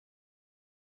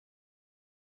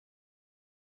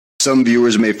Some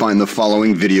viewers may find the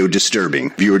following video disturbing.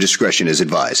 Viewer discretion is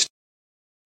advised.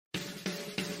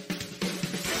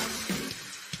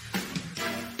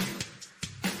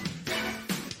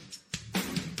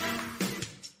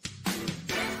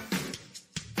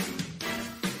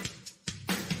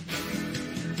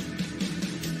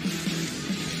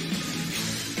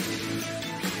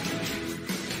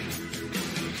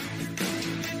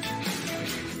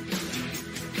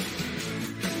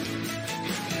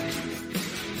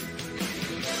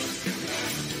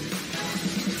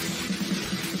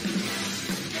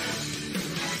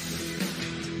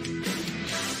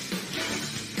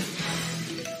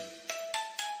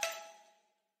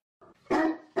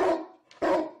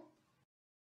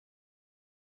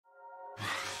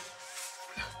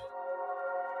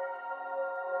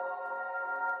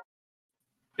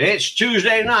 It's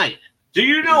Tuesday night. Do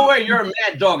you know where your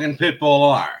Mad Dog and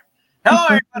Pitbull are? Hello,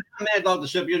 everybody. I'm Mad Dog the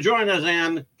Sip. You'll join us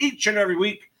and each and every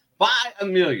week by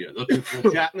Amelia, the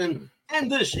Pitbull Chapman.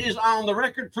 And this is On the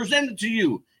Record, presented to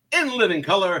you in living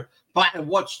color by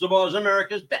What's the Buzz,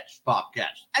 America's Best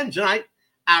Podcast. And tonight,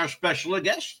 our special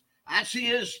guest, as he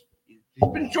is, he's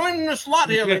been joining us a lot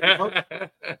here lately, folks.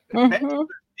 Pastor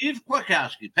Steve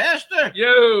Kwiatkowski. Pastor,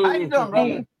 yo, how you doing,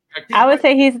 brother? I would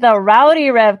say he's the rowdy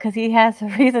Rev because he has a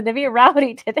reason to be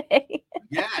rowdy today.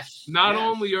 Yes. Not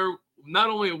only are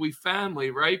we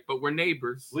family, right? But we're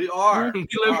neighbors. We are. We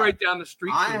live right down the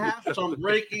street. I have some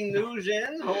breaking news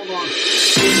in. Hold on.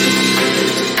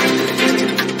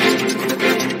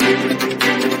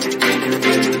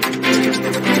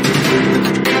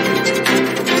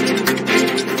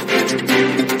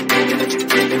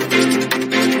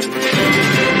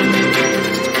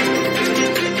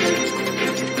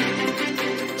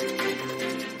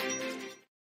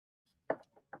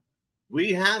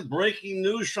 We have breaking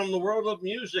news from the world of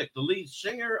music. The lead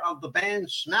singer of the band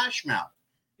Smash Mouth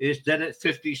is dead at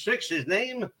 56. His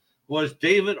name was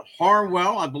David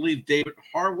Harwell. I believe David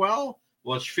Harwell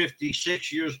was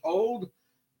 56 years old.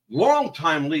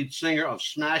 Longtime lead singer of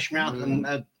Smash Mouth and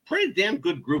a pretty damn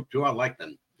good group, too. I like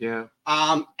them. Yeah.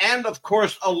 And, of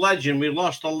course, a legend. We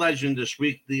lost a legend this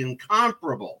week, the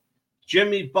incomparable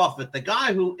Jimmy Buffett, the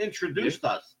guy who introduced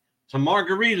us to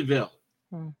Margaritaville.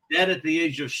 Dead at the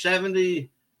age of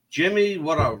 70. Jimmy,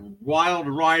 what a wild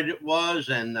ride it was.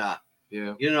 And,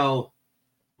 you know,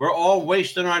 we're all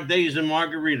wasting our days in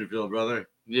Margaritaville, brother.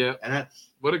 Yeah. And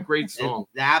that's what a great song.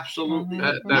 Absolutely.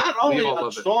 Not only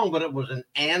a song, but it was an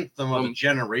anthem of a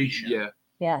generation. Yeah.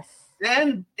 Yes.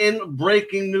 And in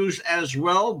breaking news as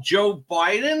well, Joe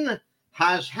Biden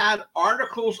has had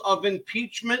articles of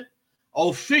impeachment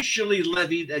officially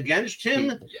levied against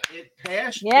him. It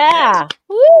passed. Yeah.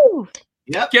 Woo.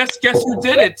 Yep. Guess who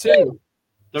did it too?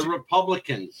 The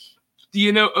Republicans. Do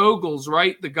you know Ogles,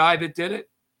 right? The guy that did it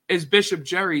is Bishop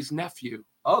Jerry's nephew.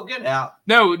 Oh, get out.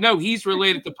 No, he's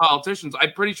related to politicians.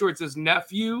 I'm pretty sure it's his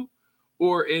nephew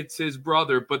or it's his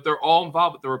brother, but they're all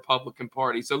involved with the Republican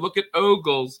Party. So look at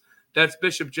Ogles. That's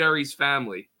Bishop Jerry's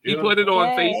family. He put it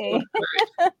on Facebook.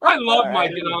 I love my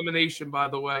denomination, by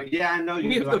the way. Yeah, I know you.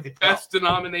 We have the best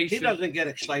denomination. He doesn't get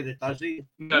excited, does he?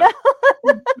 No.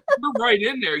 We're right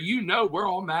in there. You know, we're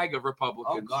all MAGA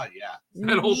Republicans. Oh, God, yeah.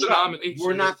 That whole denomination.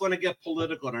 We're not going to get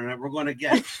political tonight. We're going to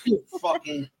get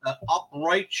fucking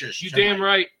uprighteous. You tonight. damn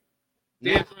right.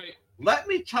 Damn right. Let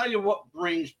me tell you what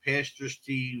brings Pastor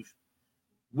Steve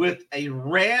with a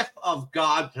wrath of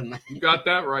God tonight. You got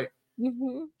that right.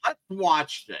 Let's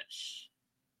watch this.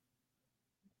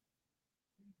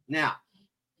 Now,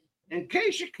 in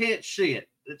case you can't see it,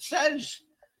 it says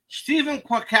Stephen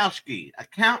Kwiatkowski,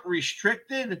 account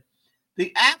restricted.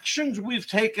 The actions we've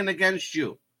taken against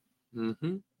you.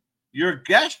 Your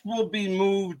guest will be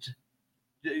moved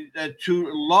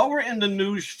to lower in the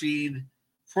news feed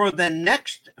for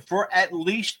at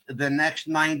least the next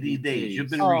 90 days. You've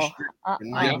been restricted for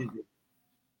 90 days.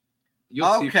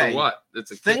 You'll see for what?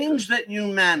 It's things that you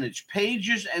manage,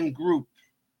 pages and groups,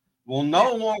 will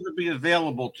no longer be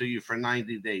available to you for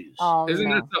 90 days. Isn't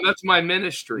that that's my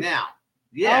ministry? Now,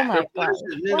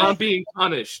 I'm being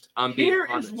punished. Here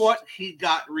is what he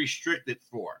got restricted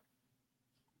for.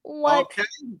 What? Okay.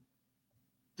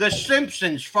 The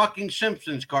Simpsons, fucking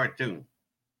Simpsons cartoon.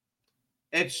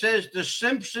 It says the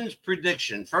Simpsons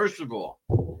prediction. First of all,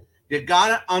 you got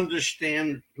to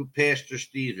understand who Pastor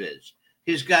Steve is.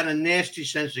 He's got a nasty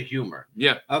sense of humor.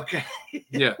 Yeah. Okay.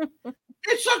 Yeah.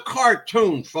 It's a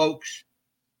cartoon, folks.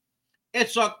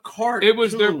 It's a cartoon. It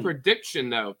was their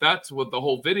prediction, though. That's what the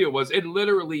whole video was. It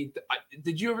literally.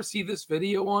 Did you ever see this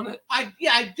video on it?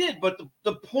 I did. But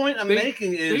the point I'm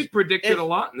making is they predicted a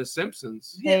lot in The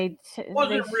Simpsons. It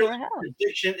wasn't really a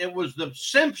prediction. It was The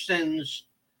Simpsons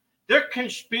They're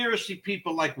conspiracy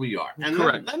people like we are. And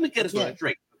Correct. let me get this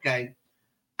straight, okay?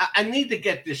 I need to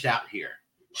get this out here.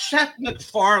 Seth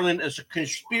MacFarlane is a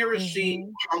conspiracy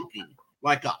junkie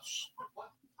like us.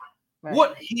 Right.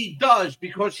 What he does,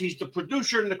 because he's the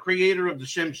producer and the creator of The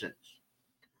Simpsons,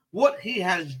 what he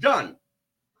has done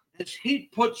is he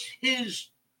puts his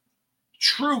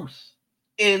truth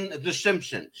in The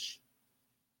Simpsons.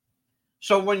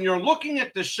 So when you're looking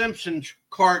at The Simpsons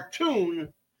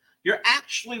cartoon, you're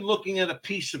actually looking at a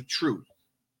piece of truth.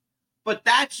 But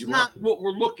that's not what we're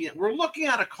looking at. We're looking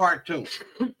at a cartoon.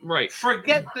 Right.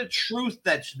 Forget the truth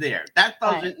that's there. That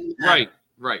doesn't matter.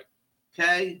 Right.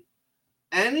 Okay?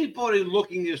 Anybody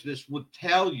looking at this would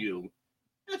tell you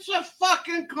it's a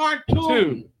fucking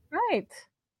cartoon. Right.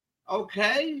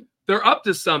 Okay? They're up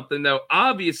to something, though.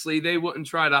 Obviously, they wouldn't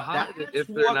try to hide it if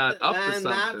they're not up to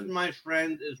something. And that, my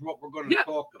friend, is what we're going to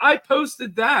talk about. I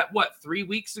posted that, 3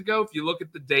 weeks ago, if you look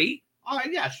at the date?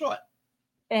 Yeah, I saw it.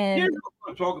 And here's what we're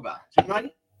going to talk about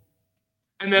tonight.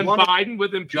 And then Biden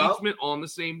with impeachment on the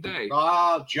same day.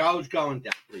 Oh, Joe's going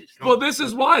down, please. Well, this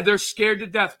is why they're scared to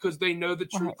death, because they know the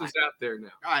truth is out there now.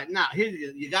 All right, now here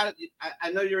you got it.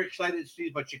 I know you're excited,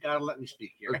 Steve, but you got to let me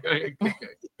speak here. Okay.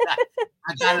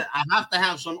 I have to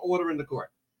have some order in the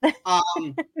court.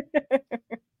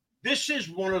 This is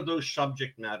one of those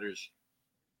subject matters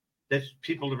that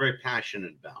people are very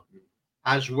passionate about,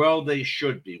 as well they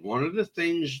should be. One of the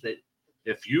things that,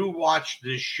 if you watch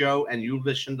this show and you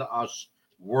listen to us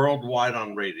worldwide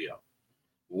on radio,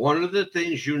 one of the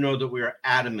things you know that we are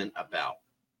adamant about: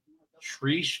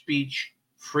 free speech,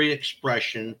 free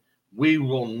expression. We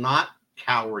will not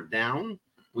cower down.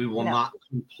 We will not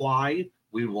comply.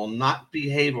 We will not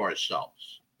behave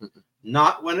ourselves.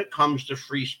 Not when it comes to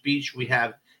free speech.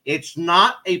 It's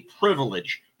not a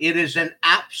privilege. It is an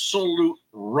absolute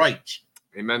right.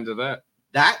 Amen to that.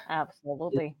 That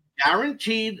absolutely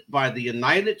guaranteed by the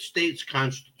United States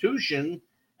Constitution,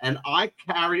 and I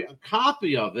carry a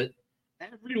copy of it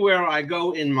everywhere I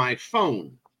go in my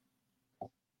phone.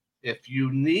 If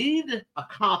you need a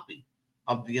copy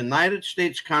of the United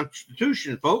States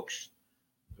Constitution, folks,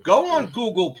 go on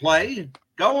Google Play,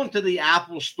 go into the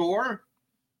Apple Store,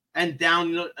 and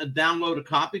download a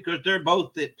copy, because they're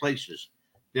both the places.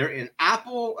 They're in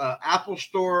Apple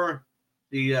Store,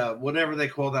 the whatever they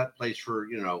call that place for,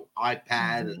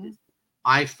 iPad and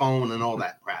iPhone and all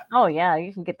that crap. Oh yeah,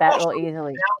 you can get that Also, real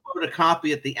easily. Download a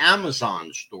copy at the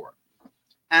Amazon store,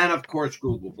 and of course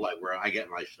Google Play, where I get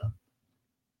my stuff.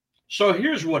 So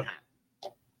here's what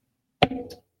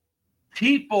happened.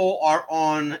 People are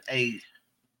on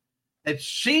it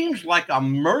seems like a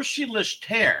merciless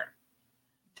tear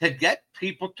to get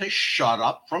people to shut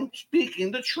up from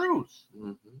speaking the truth.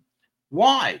 Mm-hmm.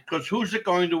 Why? Because who's it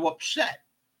going to upset?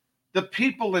 The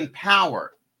people in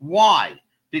power. Why?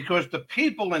 Because the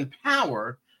people in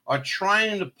power are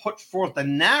trying to put forth a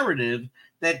narrative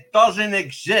that doesn't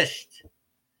exist.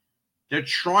 They're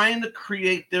trying to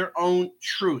create their own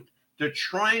truth. They're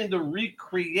trying to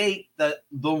recreate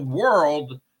the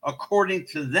world according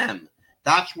to them.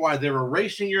 That's why they're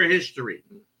erasing your history.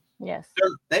 Yes.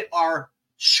 They are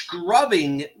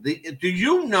scrubbing do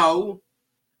you know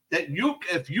that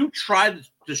if you try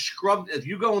to scrub, if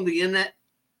you go on the internet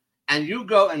and you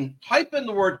go and type in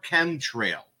the word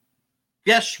chemtrail,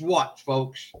 guess what,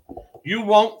 folks? You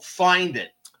won't find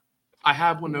it. I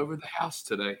have one over the house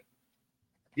today.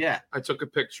 Yeah. I took a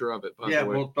picture of it, by the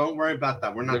way. Well, don't worry about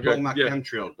that. We're not talking about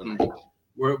chemtrails tonight.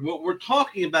 What we're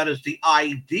talking about is the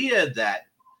idea that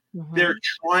they're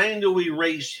trying to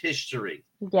erase history.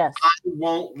 Yes. I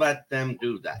won't let them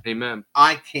do that. Amen.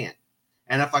 I can't.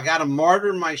 And if I got to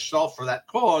martyr myself for that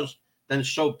cause, then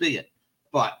so be it.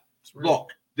 But look,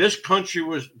 this country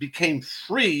became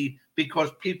free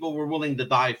because people were willing to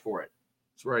die for it.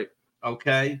 That's right.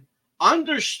 Okay?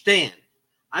 Understand,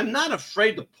 I'm not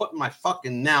afraid to put my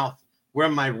fucking mouth where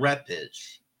my rep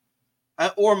is,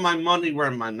 or my money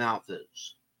where my mouth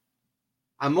is.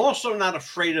 I'm also not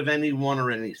afraid of anyone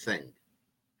or anything.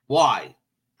 Why?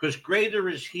 Because greater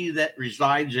is he that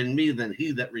resides in me than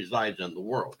he that resides in the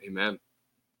world. Amen.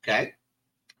 Okay?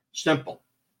 Simple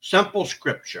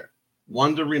scripture.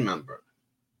 One to remember.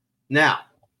 Now,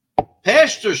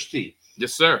 Pastor Steve.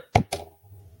 Yes, sir.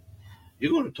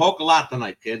 You're going to talk a lot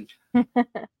tonight, kid.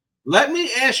 Let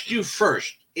me ask you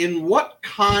first, in what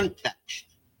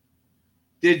context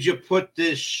did you put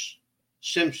this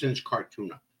Simpsons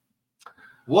cartoon up?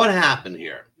 What happened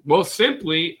here? Well,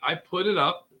 simply, I put it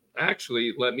up.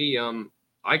 Actually, let me,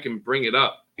 I can bring it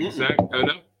up. Exactly. Oh,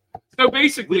 no. So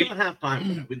basically, we don't have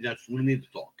time for that. We need to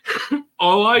talk.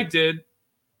 All I did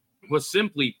was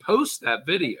simply post that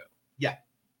video. Yeah.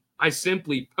 I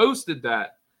simply posted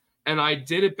that. And I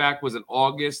did it back, was it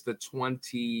August the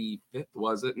 25th,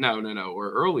 was it? No, or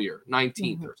earlier,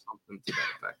 19th or something to that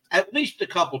effect. At least a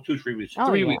couple, 2-3 weeks. Oh,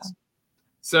 3 yeah. weeks.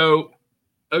 So,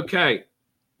 okay.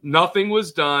 Nothing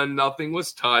was done. Nothing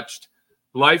was touched.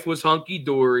 Life was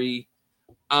hunky-dory.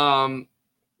 And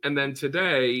then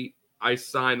today, I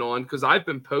sign on because I've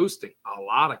been posting a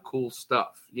lot of cool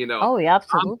stuff. You know, Oh, yeah,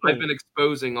 absolutely. I've been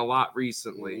exposing a lot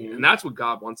recently, and that's what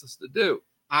God wants us to do.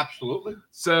 Absolutely.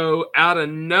 So out of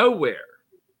nowhere,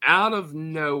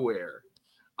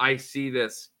 I see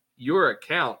this. Your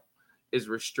account is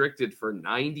restricted for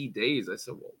 90 days. I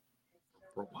said, well,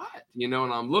 for what? You know,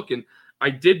 and I'm looking. I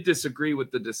did disagree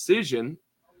with the decision,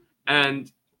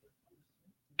 and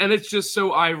it's just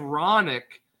so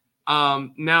ironic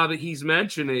now that he's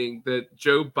mentioning that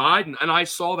Joe Biden, and I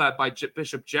saw that by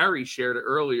Bishop Jerry shared it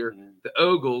earlier, the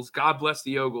Ogles, God bless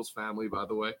the Ogles family, by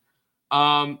the way,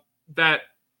 that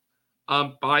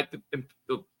by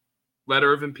the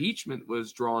letter of impeachment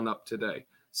was drawn up today.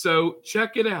 So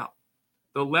check it out.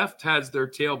 The left has their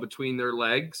tail between their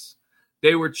legs.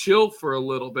 They were chill for a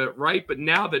little bit, right? But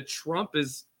now that Trump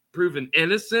is proven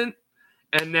innocent,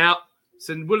 and now,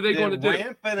 so what are they going to do?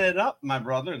 They're ramping it up, my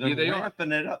brother. They're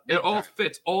ramping it up. It all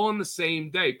fits all on the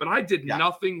same day. But I did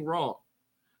nothing wrong.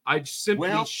 I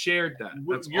simply shared that.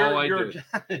 That's all I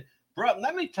did. Bro,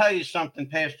 let me tell you something,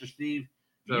 Pastor Steve.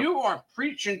 So, you are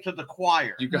preaching to the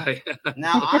choir. You guys.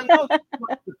 Now, I know you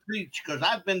like to preach because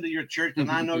I've been to your church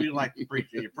and I know you like to preach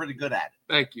and you're pretty good at it.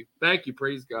 Thank you. Thank you.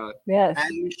 Praise God. Yes.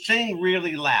 And you sing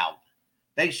really loud.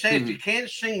 They say if you can't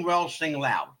sing well, sing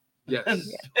loud. Yes.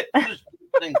 Just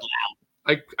sing loud.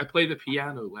 I play the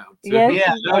piano loud too.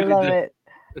 Yes, Yeah, I love it.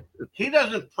 He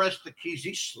doesn't press the keys,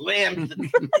 he slams the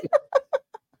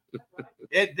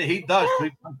keys. He does.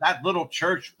 That little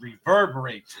church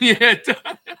reverberates. Yeah, it does.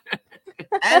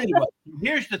 Anyway,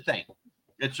 here's the thing.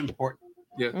 It's important.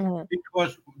 Yeah.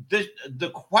 Because the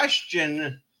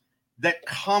question that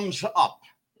comes up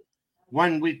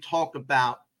when we talk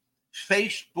about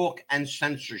Facebook and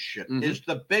censorship is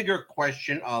the bigger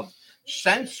question of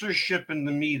censorship in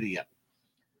the media.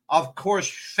 Of course,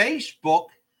 Facebook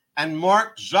and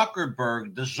Mark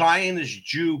Zuckerberg, the Zionist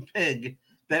Jew pig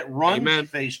that runs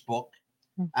Facebook,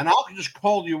 and I'll just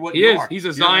call you what you are. He's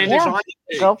a Zionist.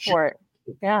 Yeah. Go for it.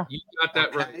 Yeah. You got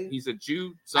that right. He's a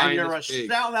Jew, Zionist. And you're a pig.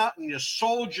 sellout and you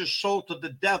sold your soul to the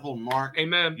devil, Mark.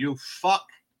 Amen. You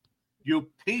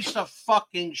piece of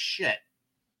fucking shit.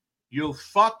 You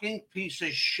fucking piece of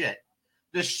shit.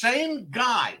 The same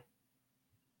guy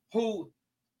who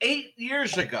 8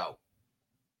 years ago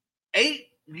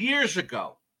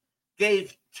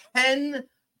gave 10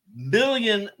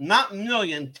 billion, not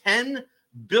million, 10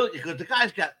 billion, because the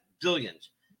guy's got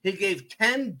billions. He gave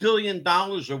 $10 billion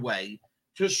away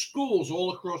to schools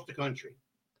all across the country.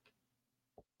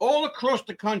 All across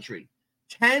the country.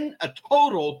 A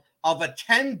total of a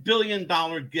 $10 billion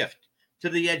gift to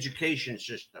the education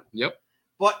system. Yep.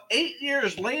 But 8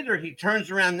 years later, he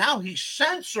turns around. Now he's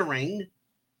censoring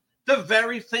the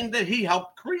very thing that he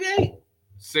helped create.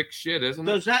 Sick shit, isn't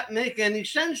it? Does that make any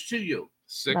sense to you?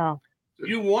 Sick. No.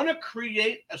 You want to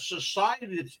create a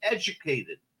society that's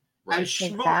educated and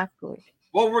smart. Exactly.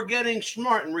 Well, we're getting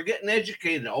smart and we're getting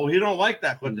educated. Oh, he don't like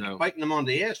that, but they're biting him on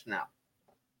the ass now.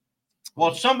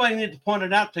 Well, somebody needs to point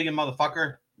it out to you,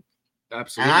 motherfucker.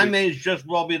 Absolutely. And I may just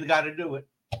well be the guy to do it.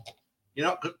 You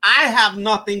know, because I have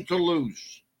nothing to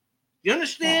lose. You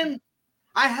understand?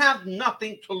 I have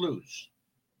nothing to lose.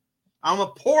 I'm a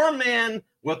poor man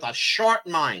with a sharp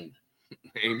mind.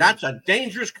 Amen. That's a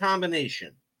dangerous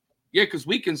combination. Yeah, because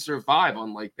we can survive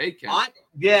unlike they can.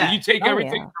 Yeah. You take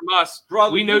everything from us,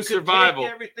 brother, we know survival.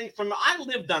 Take everything from. I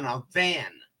lived on a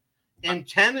van in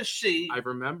Tennessee. I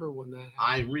remember when that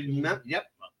happened. I remember. Yep.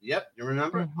 You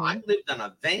remember? I lived on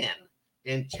a van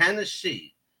in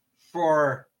Tennessee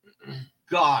for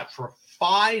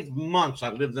 5 months. I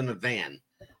lived in a van.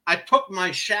 I took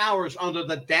my showers under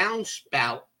the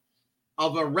downspout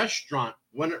of a restaurant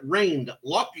when it rained.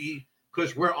 Lucky,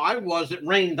 because where I was, it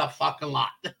rained a fucking lot.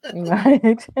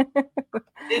 Right.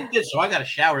 It did, so I got a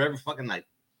shower every fucking night.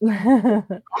 I'm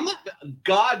not,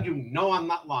 God, you know I'm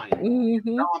not lying. You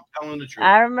know I'm telling the truth.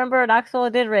 I remember in Knoxville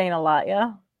it did rain a lot,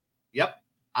 yeah. Yep.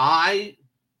 I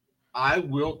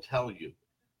will tell you,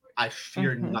 I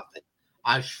fear nothing.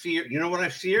 I fear, you know what I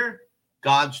fear?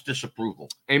 God's disapproval.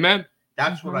 Amen.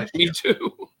 That's what I fear. Me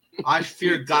too. I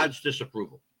fear God's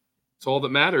disapproval. It's all that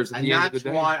matters. And that's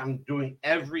why I'm doing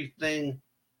everything.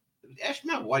 Ask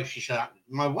my wife. She said,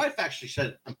 my wife actually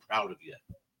said, I'm proud of you.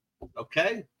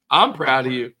 Okay? I'm proud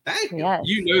of you. Thank you. Yes.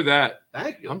 You know that.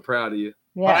 Thank you. I'm proud of you.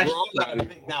 But Yeah. I still got a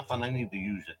big mouth and I need to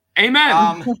use it.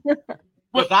 Amen.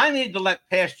 Because I need to let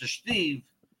Pastor Steve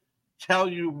tell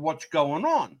you what's going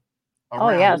on Oh,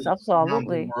 yes, around the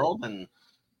absolutely. world and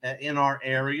in our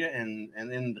area and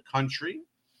in the country.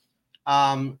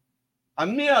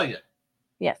 Amelia,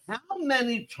 Yes. how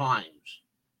many times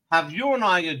have you and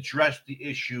I addressed the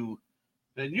issue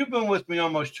that you've been with me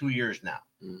almost 2 years now?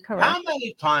 Correct. How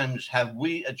many times have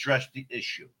we addressed the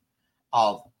issue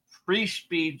of free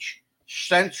speech,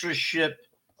 censorship,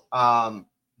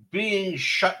 being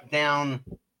shut down,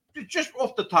 just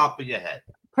off the top of your head?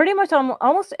 Pretty much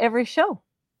almost every show.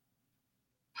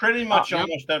 Pretty much Yep.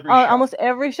 almost every show. Almost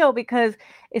every show, because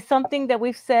it's something that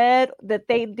we've said that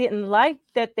they didn't like,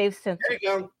 that they've There censored. you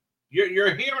go.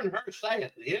 You're hearing her say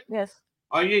it. Yeah? Yes.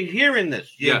 Are you hearing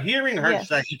this? You're Yeah. hearing her Yes.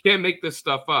 say it. You can't make this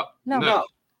stuff up. No. No.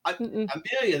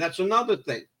 Amelia, that's another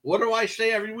thing. What do I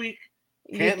say every week?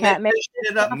 You Can't make this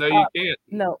shit up. No, you can't.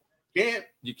 No. Can't.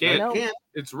 You can't. No. Can't.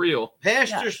 It's real.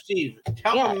 Pastor Yeah. Steve,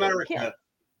 tell Yeah, you America can't.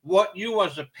 what you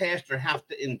as a pastor have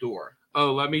to endure.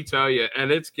 Oh, let me tell you,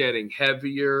 and it's getting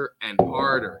heavier and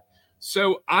harder.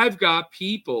 So I've got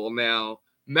people now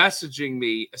messaging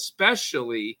me,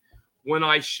 especially when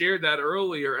I shared that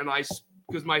earlier, and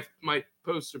because my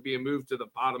posts are being moved to the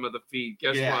bottom of the feed.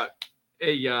 Guess Yeah. what?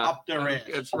 Hey, Up their ass.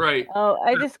 That's right. Oh,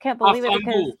 I just can't believe it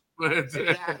because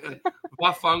Wafangul.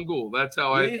 Wafangul. That's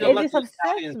how You I need to it let just the upsets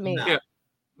Italians me. know. Yeah.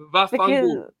 Wafangul.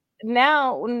 Because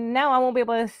now I won't be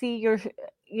able to see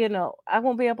I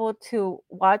won't be able to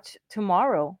watch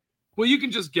tomorrow. Well, you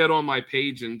can just get on my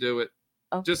page and do it.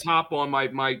 Okay. Just hop on my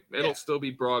it'll Yeah. still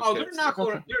be Oh, broadcast. they're not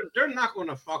going to. They're not going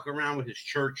to fuck around with his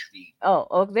church feed.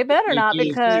 Oh, they better They not, do.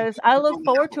 because I look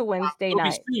forward to Wednesday They'll be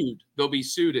night. sued. They'll be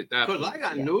sued at that Because point. I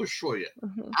got Yeah. news for you.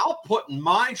 Mhm. I'll put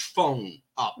my phone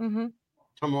up Mhm.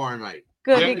 tomorrow night.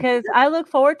 Good, Yeah. because I look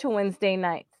forward to Wednesday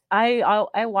nights.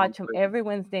 I watch them every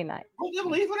Wednesday night. Well,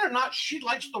 believe it or not, she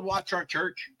likes to watch our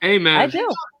church. Hey man, I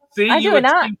do. See, I you do, and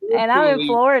attend I'm in virtually.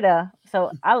 Florida,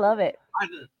 so I love it.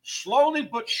 Slowly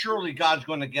but surely, God's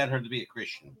going to get her to be a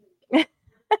Christian.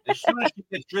 As soon as she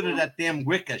gets rid of that damn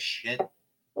Wicca shit.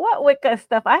 What Wicca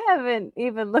stuff? I haven't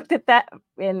even looked at that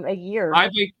in a year. I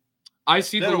think I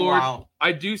see Been the a Lord. while.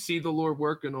 I do see the Lord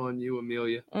working on you,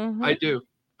 Amelia. Mhm. I do.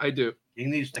 I do. He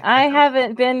needs to. I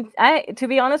haven't been. To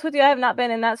be honest with you, I have not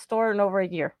been in that store in over a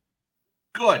year.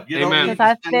 Good. You don't Amen. need Because to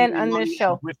I've spend been any on this money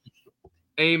show. with it.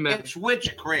 Amen. It's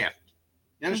witchcraft.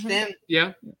 You understand?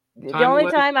 Yeah. The Time only to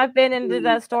let time I've been into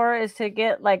that store is to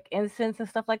get like incense and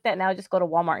stuff like that. Now I just go to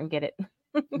Walmart and get it.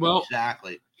 Well,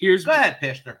 Exactly. here's Go ahead,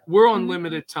 Pastor. we're on Mhm.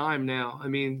 limited time now. I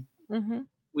mean, Mhm.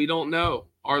 we don't know.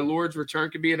 Our Lord's return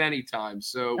could be at any time,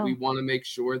 so we Oh. want to make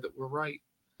sure that we're right.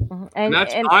 Mhm. And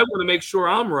that's I want to make sure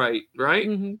I'm right, right?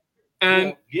 Mhm. And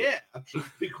Well, yeah,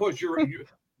 because you're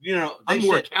you know, they I'm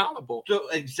more said, accountable.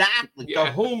 exactly. Yeah.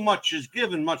 To whom much is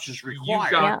given, much is You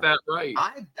required. got Yeah. that right.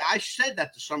 I said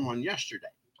that to someone yesterday.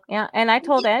 Yeah, and I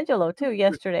told Angelo too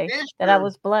yesterday that I Pastor,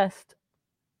 was blessed.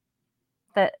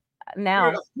 That now.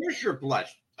 Of course you're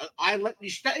blessed. I let you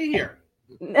stay here.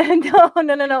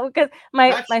 No, because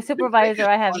my That's the supervisor biggest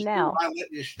I have blessing. now. I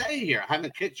let you stay here. I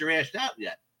haven't kicked your ass out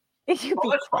yet. You Well, be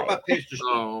let's talk quiet. about Pastor Steve.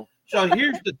 Oh, So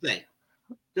here's the thing.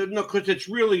 No, because it's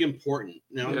really important.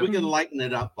 You know, Yeah. we can lighten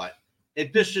it up, but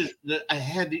if this is a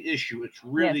heavy issue, it's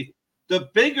really Yes. the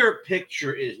bigger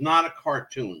picture is not a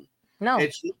cartoon. No.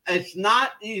 It's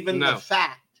not even No. the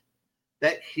fact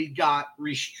that he got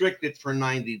restricted for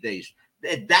 90 days.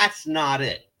 That's not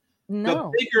it.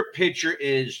 No. The bigger picture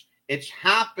is it's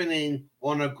happening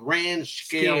on a grand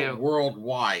scale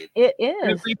worldwide. It is.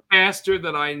 every pastor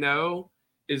that I know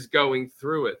is going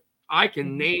through it. I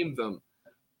can Mhm. name them.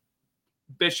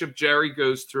 Bishop Jerry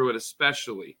goes through it,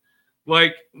 especially.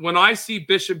 Like when I see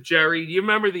Bishop Jerry, do you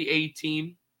remember the A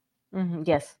team? Mhm.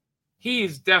 Yes. He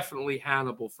is definitely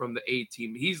Hannibal from the A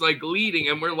team. He's like leading,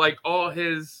 and we're like all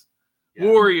his Yeah.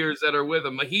 warriors that are with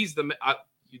him. Like he's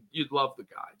you'd love the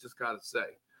guy, just gotta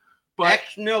say. But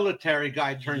Ex-military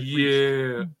guy turned priest.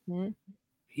 yeah, Mhm.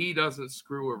 he doesn't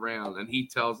screw around, and he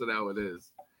tells it how it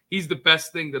is. He's the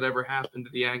best thing that ever happened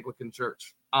to the Anglican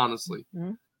Church, honestly.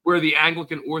 Mhm. We're the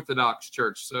Anglican Orthodox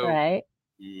Church, so Right.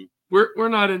 we're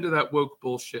not into that woke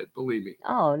bullshit. Believe me.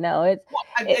 Oh no, Well,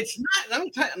 It- it's not. Let me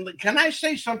tell you, can I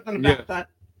say something about that?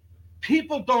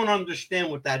 People don't understand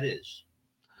what that is.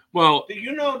 Well, Do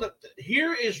you know that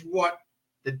here is what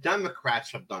the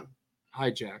Democrats have done?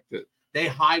 hijacked it. They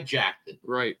hijacked it.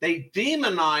 Right. They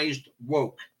demonized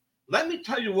woke. Let me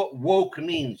tell you what woke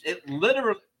means. It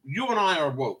literally, you and I are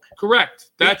woke.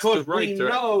 Correct. That's because the right we term.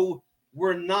 know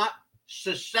we're not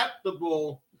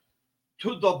susceptible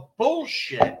to the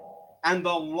bullshit and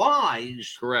the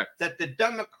lies Correct. that the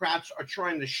Democrats are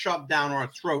trying to shove down our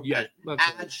throat Yeah.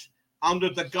 That's as under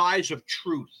the guise of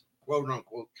truth. quote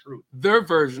unquote truth. Their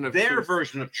version of Their truth.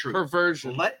 version of truth.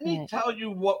 Perversion. Let me tell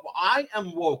you what I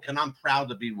am woke, and I'm proud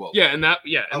to be woke. Yeah, in that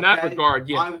regard,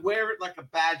 yeah. I wear it like a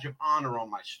badge of honor on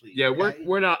my sleeve. Yeah, okay?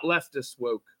 we're not leftist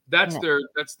woke. That's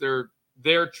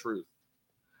their truth.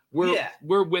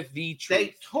 We're with the truth.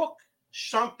 They took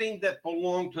something that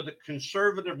belonged to the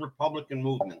conservative Republican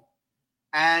movement,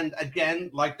 and again,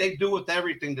 like they do with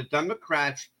everything, the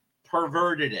Democrats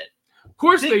perverted it. Of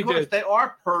course they did. They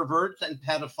are perverts and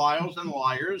pedophiles and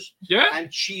liars,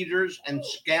 and cheaters and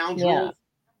scoundrels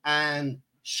and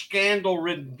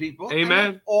scandal-ridden people. Amen.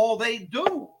 And that's all they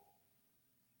do.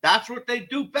 That's what they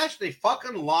do best. They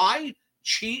fucking lie,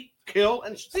 cheat, kill,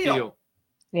 and steal.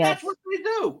 Yes. That's what they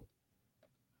do.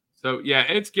 So, yeah,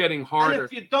 it's getting harder. And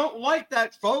if you don't like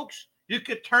that, folks, you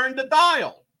could turn the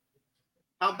dial.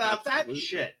 How about that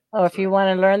shit? Or if you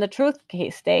want to learn the truth,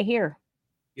 stay here.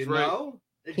 You know?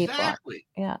 Exactly.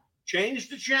 Yeah. Change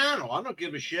the channel. I don't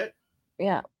give a shit.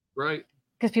 Yeah. Right.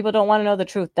 Because people don't want to know the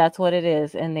truth. That's what it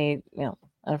is. And they,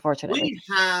 unfortunately. We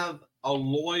have a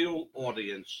loyal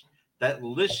audience that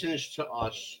listens to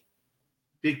us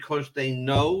because they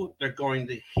know they're going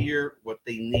to hear what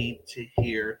they need to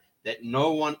hear, that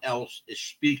no one else is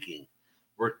speaking.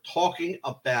 We're talking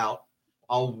about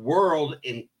a world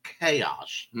in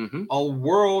chaos, a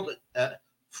world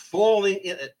falling,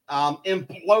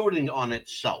 imploding on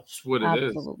itself. That's what it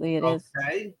is. Absolutely, it is.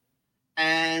 Okay,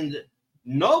 and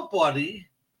nobody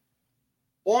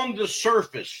on the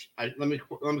surface. Let me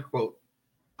quote.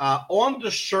 On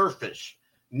the surface,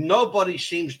 nobody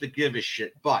seems to give a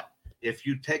shit. But if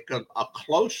you take a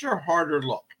closer, harder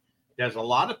look, there's a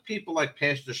lot of people like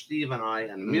Pastor Steve and I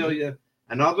and Amelia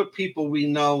and other people we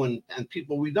know and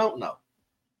people we don't know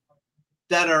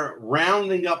that are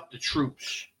rounding up the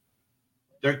troops.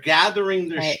 They're gathering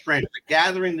their strength. They're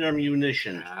gathering their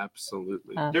munitions.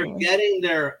 Absolutely. They're getting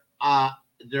their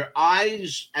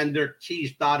I's and their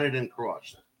T's dotted and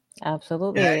crossed.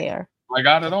 Absolutely, they are. I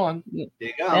got it on. There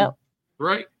you go. Yep.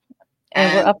 Right.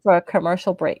 And we're up for a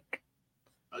commercial break.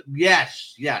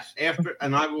 Yes. After,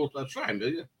 and I will. Sorry,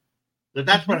 Amelia.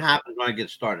 That's what happens when I get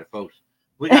started, folks.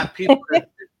 We got people that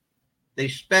they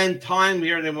spend time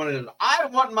here and they want to. I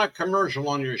want my commercial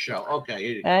on your show. Okay,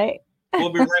 here you go. Right.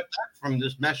 We'll be right back from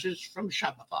this message from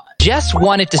Shopify. Jess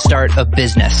wanted to start a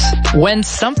business when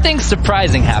something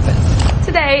surprising happened.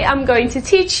 Today, I'm going to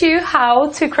teach you how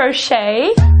to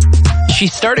crochet. She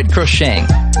started crocheting,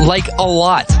 like a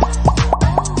lot.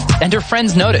 And her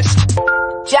friends noticed.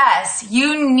 Jess,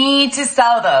 you need to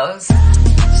sell those.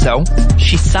 So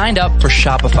she signed up for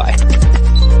Shopify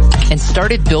and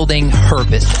started building her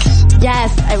business.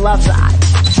 Yes, I love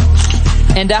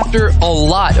that. And after a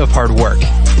lot of hard work,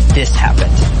 this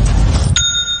happened.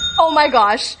 Oh my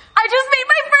gosh, I just made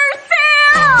my first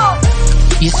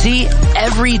sale! You see,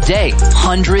 every day,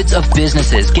 hundreds of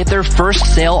businesses get their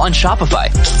first sale on Shopify.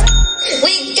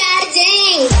 We got a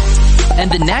ding!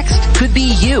 And the next could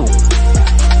be you.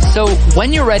 So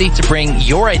when you're ready to bring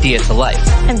your idea to life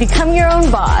and become your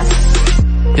own boss,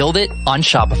 build it on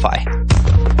Shopify.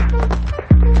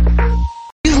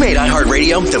 You've made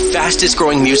iHeartRadio the fastest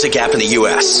growing music app in the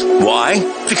U.S. Why?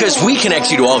 Because we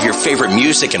connect you to all of your favorite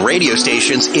music and radio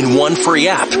stations in one free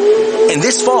app. And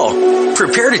this fall,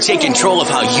 prepare to take control of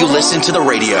how you listen to the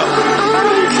radio.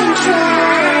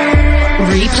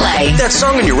 Replay. That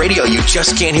song on your radio you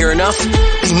just can't hear enough?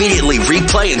 Immediately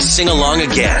replay and sing along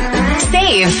again.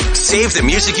 Save the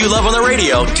music you love on the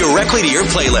radio directly to your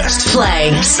playlist.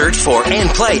 Play. Search for and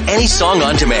play any song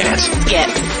on demand. Get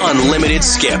unlimited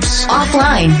skips.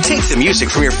 Offline. Take the music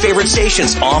from your favorite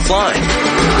stations offline.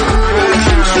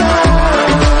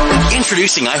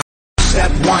 Introducing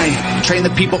Step 1, train the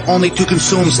people only to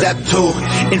consume. Step 2,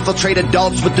 infiltrate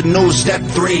adults with the news. Step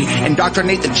 3,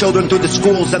 indoctrinate the children through the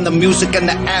schools and the music and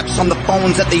the apps on the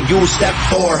phones that they use. Step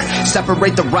 4,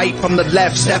 separate the right from the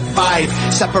left. Step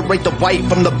 5, separate the white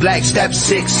from the black. Step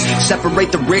 6,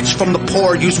 separate the rich from the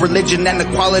poor. Use religion and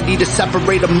equality to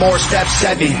separate them more. Step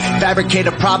 7, fabricate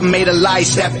a problem, made a lie.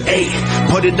 Step 8,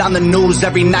 put it on the news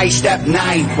every night. Step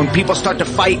 9, when people start to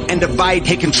fight and divide,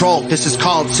 take control. This is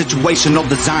called situational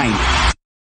design.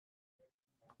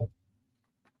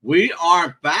 We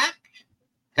are back.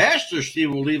 Pastor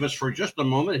Steve will leave us for just a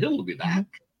moment. He'll be back.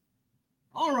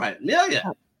 All right,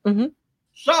 Amelia.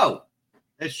 So,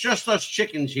 it's just us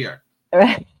chickens here.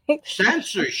 Right.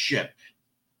 Censorship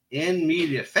in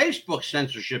media. Facebook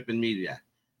censorship in media.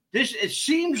 It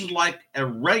seems like a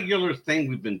regular thing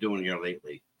we've been doing here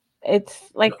lately.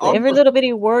 It's like every little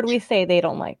bitty word we say they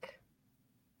don't like.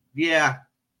 Yeah.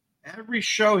 Every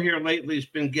show here lately has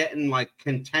been getting like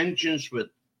contentions with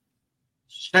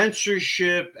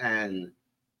censorship and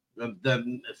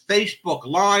the Facebook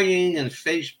lying and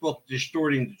Facebook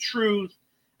distorting the truth,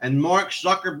 and Mark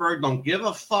Zuckerberg don't give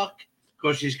a fuck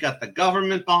because he's got the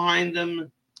government behind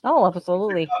him. Oh,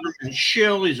 absolutely. Government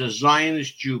shill. He's a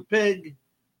Zionist Jew pig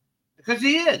because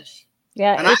he is.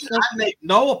 Yeah, and I make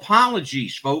no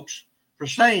apologies, folks, for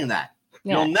saying that.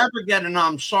 Yeah. You'll never get an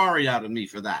 "I'm sorry" out of me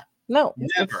for that. No,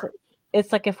 never.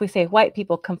 It's like if we say white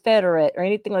people, Confederate, or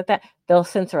anything like that, they'll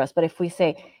censor us. But if we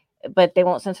say, but they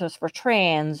won't censor us for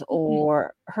trans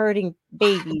or hurting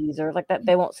babies or like that,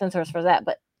 they won't censor us for that.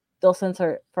 But they'll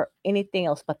censor for anything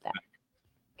else but that.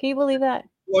 Can you believe that?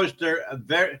 Was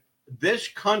there this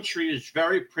country is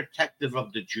very protective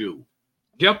of the Jew.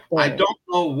 Yep. I don't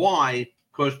know why,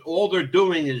 because all they're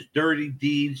doing is dirty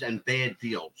deeds and bad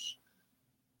deals.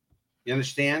 You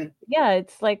understand? Yeah,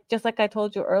 it's like just like I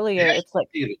told you earlier. It's like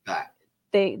that.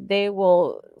 They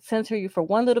will censor you for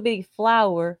one little bitty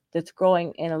flower that's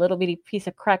growing in a little bitty piece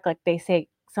of crack. Like they say,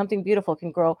 something beautiful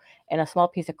can grow in a small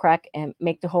piece of crack and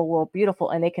make the whole world beautiful,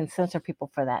 and they can censor people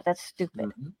for that. That's stupid.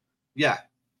 Mm-hmm. Yeah,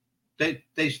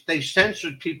 they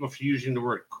censored people for using the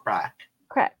word crack.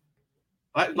 Crack.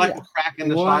 Like a crack in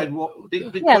the sidewalk.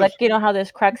 Yeah, like you know how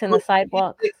there's cracks in the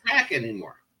sidewalk. They crack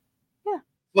anymore. Yeah.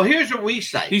 Well, here's what we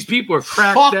say. These people are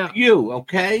cracked Fuck out. you,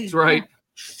 okay? That's right.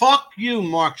 Fuck you,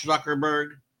 Mark Zuckerberg,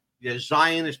 you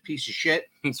Zionist piece of shit.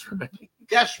 That's right.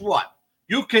 Guess what?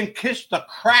 You can kiss the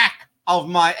crack of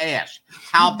my ass.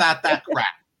 How about that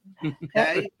crack?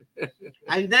 Okay?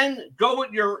 And then go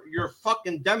with your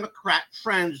fucking Democrat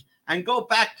friends and go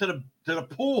back to the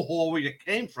pool hall where you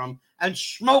came from and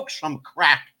smoke some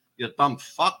crack, you dumb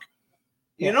fuck.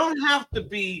 You don't have to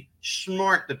be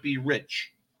smart to be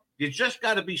rich. You just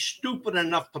got to be stupid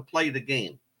enough to play the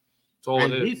game. That's all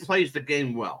and it he is. plays the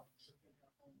game well.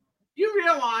 You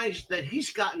realize that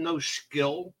he's got no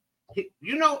skill?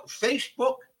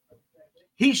 Facebook?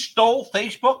 He stole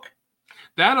Facebook?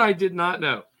 That I did not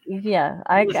know. Yeah,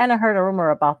 I kind of heard a rumor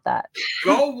about that.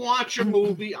 Go watch a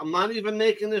movie. I'm not even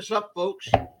making this up, folks.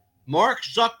 Mark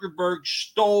Zuckerberg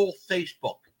stole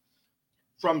Facebook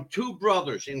from two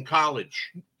brothers in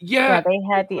college. Yeah, they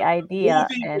had the idea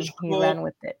and he ran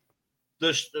with it.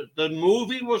 The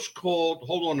movie was called,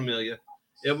 hold on, Amelia.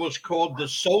 It was called The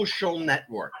Social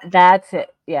Network. That's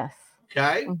it. Yes.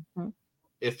 Okay? Mm-hmm.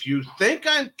 If you think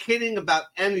I'm kidding about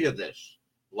any of this,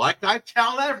 like I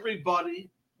tell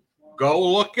everybody, go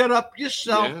look it up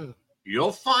yourself. Yeah.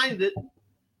 You'll find it.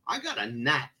 I got a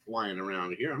gnat flying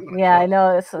around here. I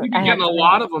know. We've been getting a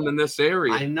lot of them in this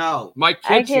area. I know. My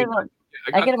kids.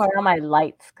 I get them around my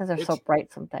lights because they're so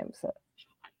bright sometimes. So.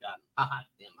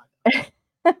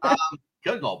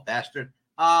 Good old bastard.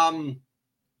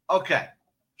 Okay.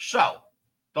 So,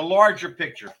 the larger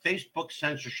picture, Facebook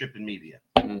censorship in media.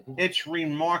 Mm-hmm. It's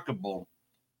remarkable.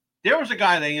 There was a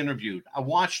guy they interviewed. I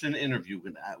watched an interview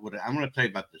with I'm going to tell you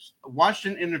about this. I watched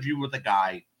an interview with a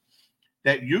guy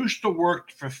that used to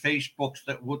work for Facebook's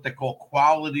what they call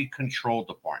quality control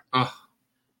department.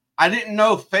 I didn't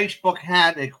know Facebook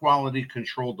had a quality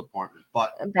control department,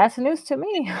 but that's news to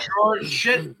me. Sure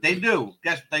shit, they do.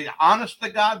 Guess they, honest to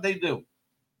God, they do.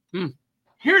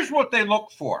 Here's what they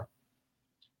look for.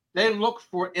 They look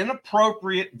for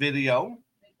inappropriate video.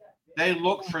 They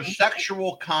look for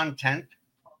sexual content.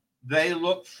 They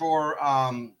look for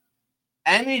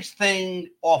anything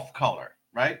off color,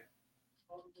 right?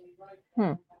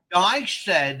 Guy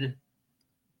said,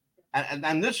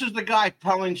 and this is the guy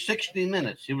telling 60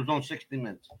 Minutes. He was on 60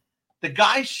 Minutes. The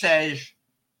guy says,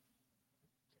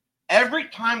 every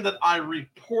time that I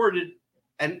reported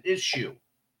an issue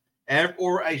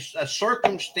or a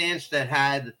circumstance that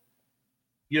had,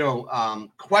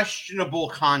 questionable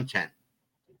content,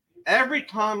 every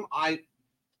time I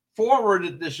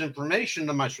forwarded this information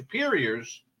to my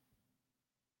superiors,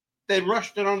 they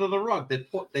rushed it under the rug.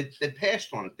 They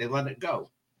passed on it. They let it go.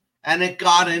 And it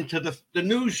got into the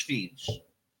news feeds.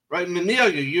 Right?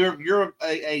 Amelia, you're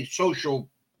a social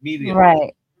media.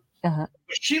 Right.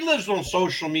 She lives on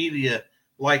social media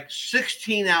like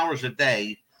 16 hours a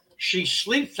day. She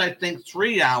sleeps, I think,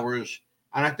 3 hours.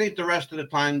 And I think the rest of the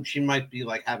time she might be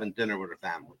like having dinner with her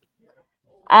family.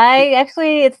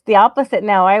 It's the opposite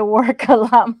now. I work a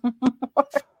lot more.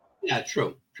 Yeah,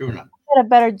 true enough. I get a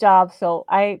better job, so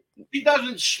She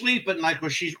doesn't sleep at night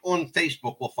because she's on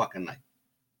Facebook all fucking night.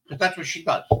 Because that's what she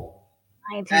does.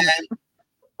 And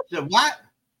so what?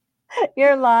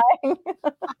 You're lying. I'm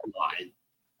lying.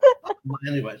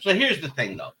 Anyway, so here's the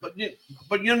thing, though. But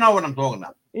you know what I'm talking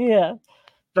about. Yeah.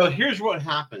 So here's what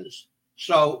happens.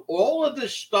 So all of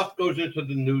this stuff goes into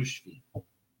the news feed.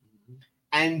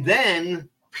 And then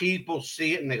people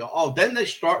see it and they go, oh, then they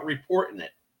start reporting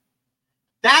it.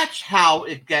 That's how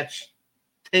it gets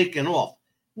taken off.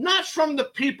 not from the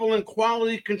people in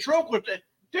quality control, because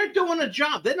they're doing a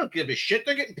job. They don't give a shit.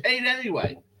 They're getting paid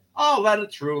anyway. Oh, let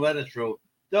it through. Let it through.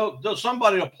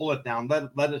 Somebody will pull it down.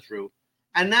 Let it through.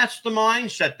 And that's the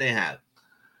mindset they have.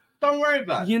 Don't worry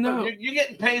about it. You're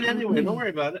getting paid anyway. Don't worry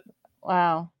about it.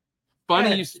 Wow.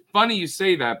 Funny you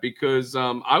say that, because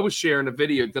I was sharing a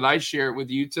video. Did I share it with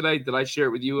you today? Did I share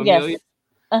it with you, Amelia? Yes.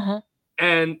 Uh-huh.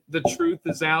 And the truth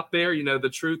is out there. The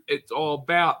truth, it's all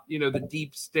about, the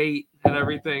deep state and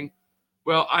everything.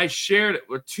 Well, I shared it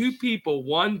with two people,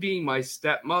 one being my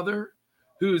stepmother,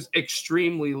 who's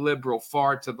extremely liberal,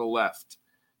 far to the left.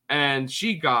 And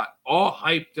she got all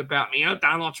hyped about me.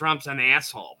 Donald Trump's an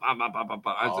asshole. Blah, blah, blah, blah,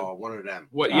 blah. One of them.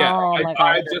 What? Yeah, Oh,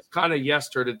 I just kind of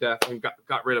yesed her to death and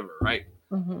got rid of her, right?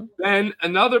 Mm-hmm. Then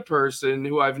another person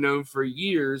who I've known for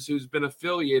years, who's been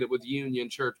affiliated with Union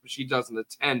Church, but she doesn't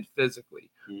attend physically,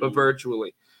 but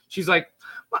virtually. She's like,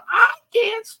 well, I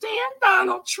can't stand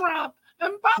Donald Trump.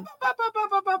 And blah, blah, blah, blah,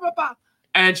 blah, blah, blah, blah.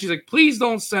 And she's like, please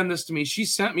don't send this to me. She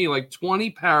sent me like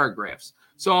 20 paragraphs.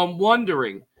 So I'm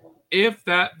wondering if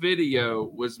that video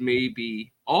was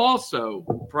maybe also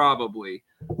probably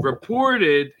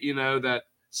reported, that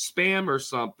spam or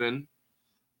something.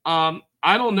 I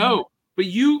don't know. But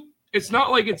it's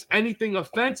not like it's anything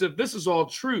offensive. This is all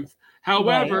truth.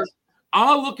 However,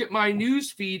 I'll look at my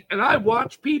news feed and I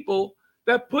watch people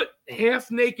that put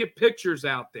half-naked pictures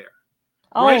out there.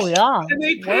 Oh, right? yeah. And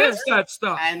they pass that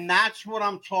stuff. And that's what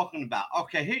I'm talking about.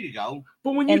 Okay, here you go.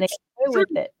 But when they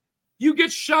with it. You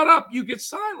get shut up. You get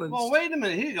silenced. Well, wait a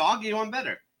minute. Here you go. I'll give you one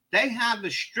better. They have a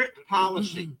strict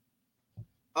policy.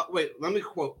 Wait, let me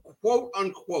quote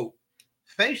unquote.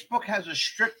 Facebook has a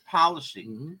strict policy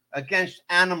against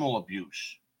animal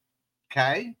abuse.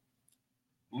 Okay?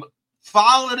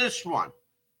 Follow this one.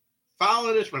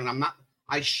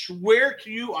 I swear to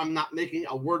you, I'm not making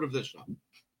a word of this up.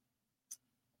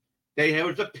 There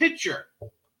was a picture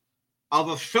of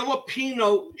a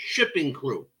Filipino shipping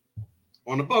crew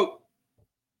on a boat.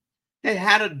 They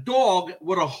had a dog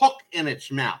with a hook in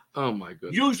its mouth. Oh, my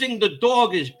goodness. Using the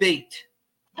dog as bait.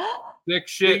 Thick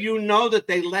shit. Do you know that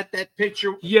they let that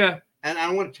picture? Yeah. And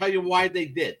I want to tell you why they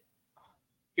did.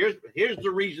 Here's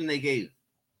the reason they gave it.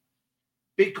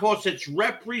 Because it's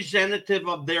representative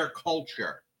of their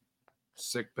culture.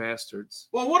 Sick bastards.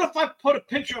 Well, what if I put a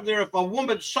picture of there of a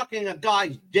woman sucking a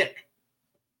guy's dick?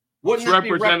 Wouldn't that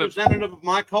be representative of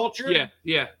my culture?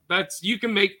 Yeah. You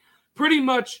can make pretty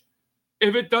much,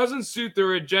 if it doesn't suit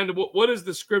their agenda, what does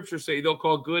the scripture say? They'll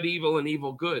call good evil and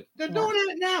evil good. They're doing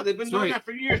it now. They've been doing that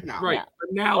for years now. Right. Yeah.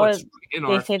 But now it's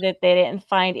they say that they didn't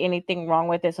find anything wrong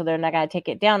with it, so they're not going to take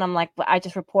it down. I'm like, but I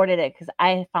just reported it because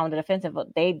I found it offensive,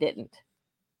 but they didn't.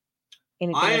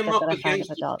 I am up against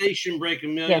the station break,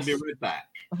 Amelia. I'll be right back.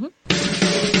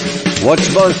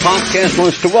 What's Buzz Podcast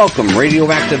wants to welcome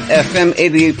Radioactive FM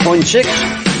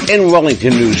 88.6 in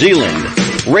Wellington, New Zealand,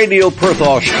 Radio Perth,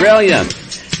 Australia,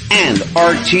 and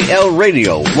RTL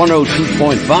Radio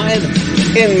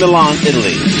 102.5 in Milan,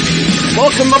 Italy.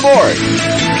 Welcome aboard,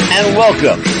 and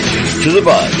welcome to the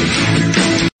Buzz.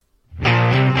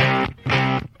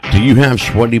 Do you have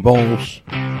sweaty balls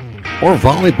or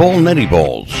volleyball netty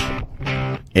balls?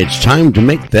 It's time to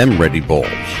make them ready balls.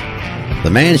 The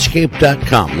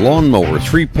Manscaped.com Lawnmower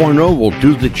 3.0 will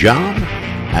do the job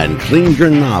and clean your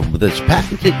knob with its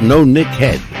patented no-nick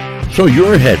head, so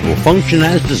your head will function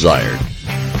as desired.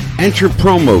 Enter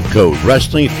promo code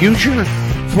Wrestling Future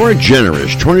for a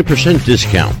generous 20%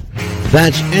 discount.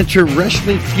 That's enter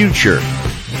Wrestling Future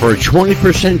for a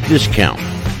 20% discount.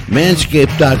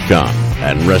 Manscaped.com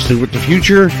and Wrestling with the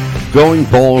Future, going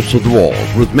balls to the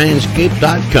walls with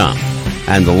Manscaped.com.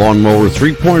 And the Lawnmower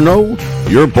 3.0,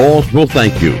 your balls will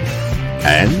thank you.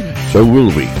 And so will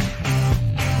we.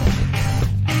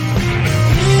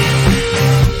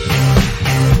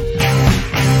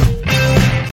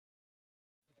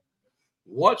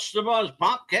 What's the Buzz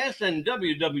Podcast and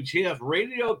WWTF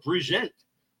Radio present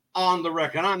On the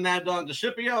Record. I'm Mad Dog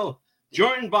DeCipio,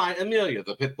 joined by Amelia,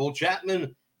 the Pitbull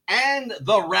Chapman, and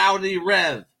the Rowdy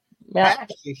Rev. Yeah.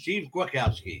 Steve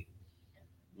Gwakowski.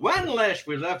 When last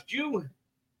we left you,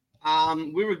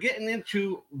 we were getting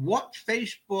into what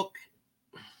Facebook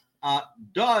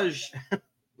does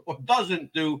or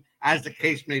doesn't do, as the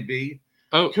case may be,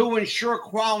 to ensure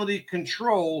quality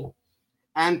control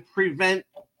and prevent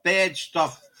bad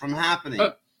stuff from happening.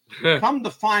 Come to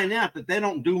find out that they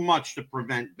don't do much to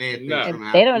prevent bad things from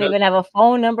happening. They don't even have a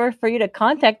phone number for you to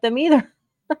contact them either.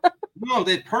 No,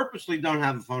 they purposely don't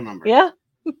have a phone number. Yeah.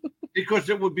 Because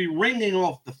it would be ringing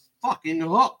off the fucking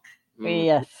hook.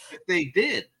 Yes. If they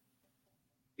did.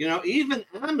 You know, even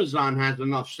Amazon has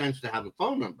enough sense to have a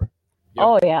phone number. Yep.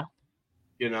 Oh, yeah.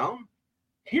 You know?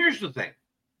 Here's the thing.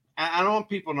 I don't want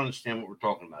people to understand what we're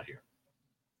talking about here.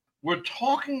 We're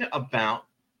talking about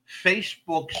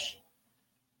Facebook's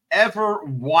ever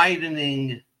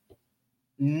widening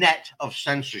net of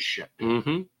censorship.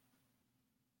 Mm-hmm.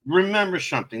 Remember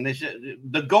something. They said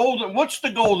what's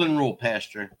the golden rule,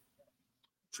 Pastor?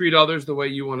 Treat others the way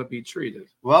you want to be treated.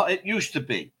 Well, it used to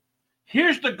be.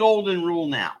 Here's the golden rule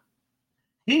now.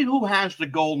 He who has the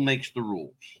gold makes the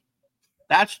rules.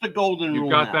 That's the golden rule.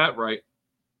 You got now. that right.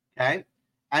 Okay.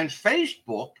 And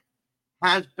Facebook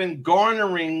has been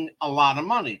garnering a lot of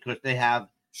money because they have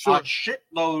a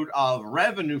shitload of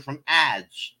revenue from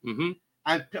ads. Mm-hmm.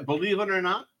 And believe it or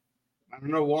not, I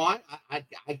don't know why. I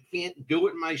can't do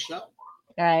it myself.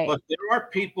 Right. But there are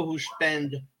people who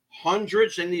spend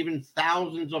hundreds and even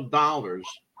thousands of dollars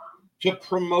to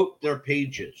promote their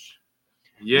pages.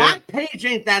 Yeah. My page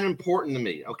ain't that important to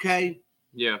me, okay?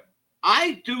 Yeah.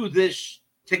 I do this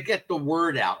to get the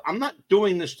word out. I'm not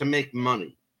doing this to make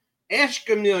money. Ask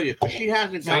Amelia, because she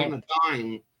hasn't gotten a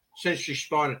dime since she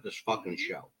started this fucking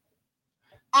show.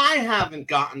 I haven't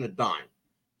gotten a dime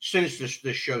since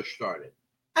this show started.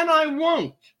 And I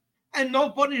won't. And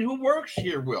nobody who works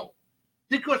here will.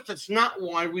 Because that's not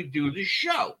why we do this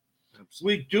show.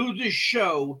 Absolutely. We do this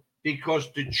show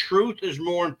because the truth is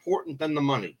more important than the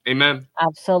money. Amen.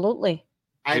 Absolutely.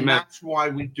 And Amen. that's why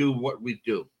we do what we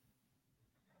do.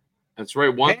 That's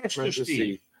right. One Pastor spread the Steve.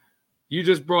 seed. You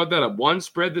just brought that up. One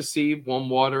spread the seed, one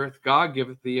watereth, God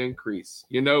giveth the increase.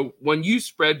 You know, when you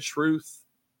spread truth.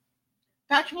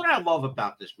 That's what I love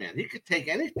about this man. He could take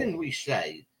anything we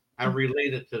say and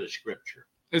relate it to the scripture.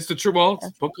 It's the true, well, it's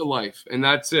book of life, and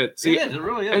that's it. See, it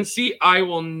really is. And see, I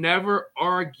will never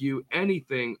argue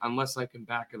anything unless I can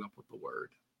back it up with the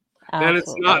word. Then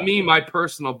it's not me, my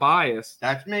personal bias.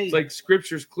 That's me. It's like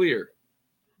scripture's clear.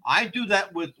 I do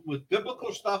that with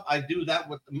biblical stuff. I do that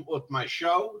with my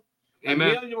show.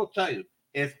 Amen. Amelia will tell you,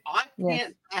 if I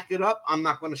can't back it up, I'm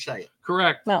not going to say it.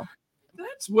 Correct. No.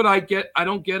 That's what I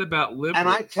don't get about liberals. And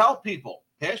I tell people,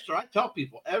 Pastor,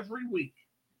 every week,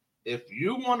 if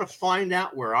you want to find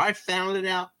out where I found it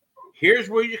out, here's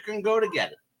where you can go to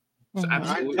get it. Mm-hmm. And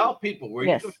I tell people where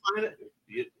you can find it.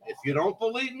 If you don't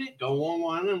believe me, go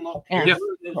online and look. Here's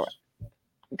where it is.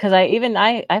 Because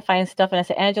I find stuff and I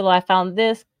say, Angelo, I found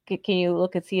this. Can you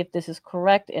look and see if this is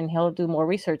correct? And he'll do more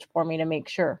research for me to make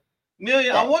sure.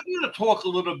 Amelia, I want you to talk a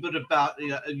little bit about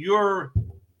your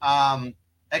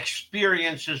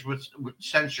experiences with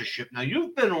censorship. Now,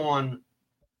 you've been on.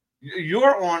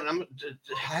 You're on. I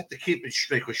have to keep it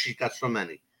straight because she's got so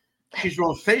many. She's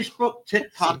on Facebook,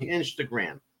 TikTok,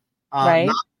 Instagram. Right.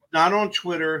 Not on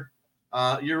Twitter.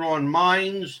 You're on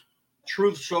Minds,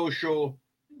 Truth Social,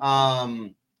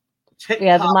 TikTok.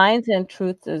 Yeah, the Minds and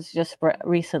Truth is just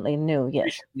recently new.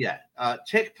 Yes. Yeah.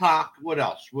 TikTok. What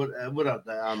else? What else?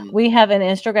 We have an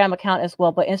Instagram account as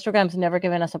well, but Instagram's never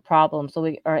given us a problem, so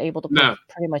we are able to post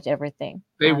pretty much everything.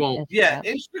 They won't. Instagram. Yeah,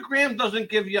 Instagram doesn't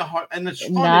give you a heart, and it's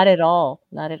funny. Not at all.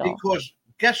 Not at all. Because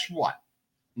guess what?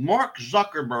 Mark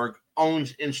Zuckerberg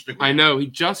owns Instagram. I know. He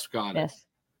just got it. Yes.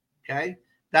 Okay.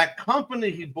 That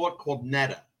company he bought called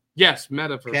Meta. Yes,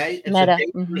 Metaverse. Okay. It's Meta.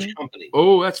 a dangerous company.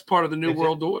 Oh, that's part of the New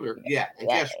World Order. Yeah. And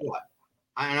guess what?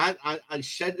 I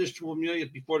said this to Amelia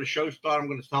before the show started. I'm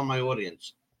going to tell my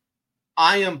audience.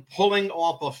 I am pulling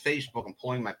off of Facebook. I'm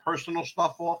pulling my personal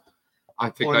stuff off. I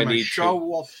think I need show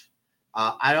off.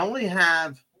 I only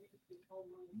have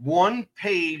one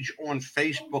page on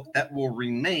Facebook that will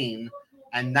remain,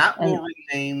 and that will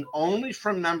remain only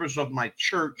from members of my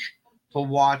church to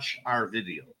watch our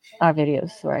videos. Our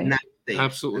videos, right? And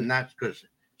absolutely. And that's because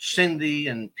Cindy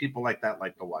and people like that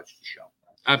like to watch the show.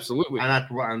 Absolutely. And that's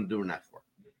what I'm doing that for.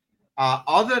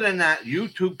 Other than that,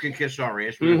 YouTube can kiss our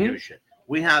ass. We don't give a shit.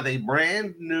 We have a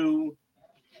brand new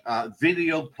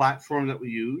video platform that we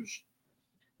use.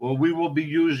 Well, we will be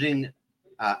using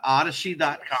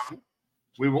Odyssey.com.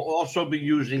 We will also be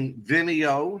using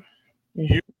Vimeo,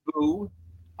 YouTube,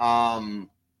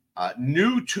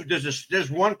 YouTube.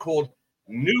 There's one called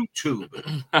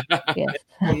NewTube. Yes.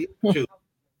 YouTube.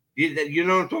 You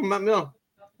know what I'm talking about, Mil?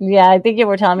 Yeah, I think you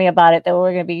were telling me about it, that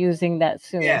we're going to be using that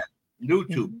soon. Yeah,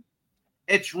 YouTube.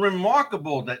 It's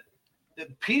remarkable that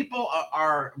people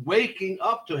are waking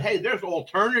up to, hey, there's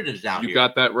alternatives out here. You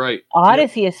got that right.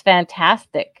 Odyssey is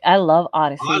fantastic. I love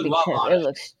Odyssey because it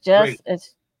looks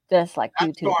it's just like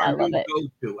YouTube. I love it.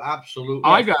 Go-to. Absolutely.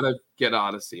 I gotta get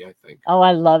Odyssey, I think. Oh,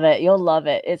 I love it. You'll love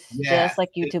it. It's just like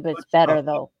YouTube. It's better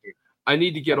though. I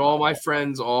need to get all my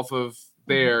friends off of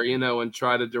there, and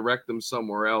try to direct them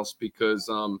somewhere else because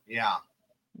Well,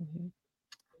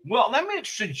 let me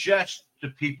suggest to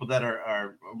people that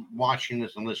are watching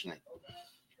this and listening.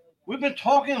 we've been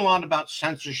talking a lot about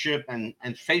censorship and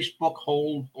Facebook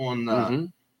hold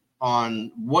on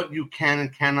what you can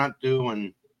and cannot do,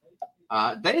 and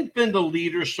they've been the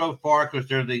leaders so far because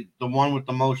they're the one with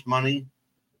the most money.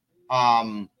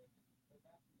 And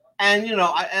and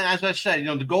as I said,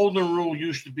 the golden rule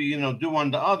used to be do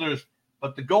unto others,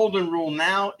 but the golden rule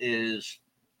now is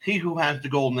he who has the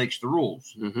gold makes the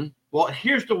rules. Mm-hmm. Well,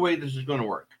 here's the way this is going to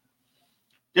work.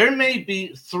 There may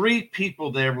be 3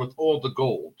 people there with all the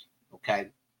gold, okay?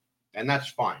 And that's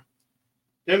fine.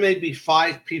 There may be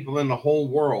 5 people in the whole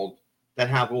world that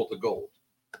have all the gold.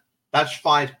 That's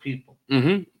 5 people.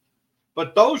 Mm-hmm.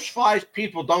 But those 5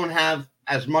 people don't have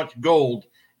as much gold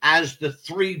as the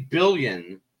 3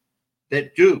 billion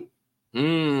that do.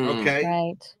 Okay?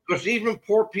 Right. Because even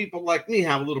poor people like me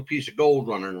have a little piece of gold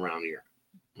running around here.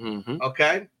 Mm-hmm.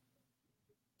 Okay?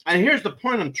 And here's the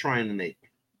point I'm trying to make.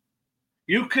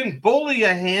 You can bully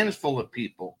a handful of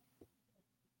people.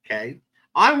 Okay?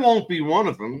 I won't be one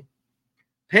of them.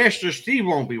 Pastor Steve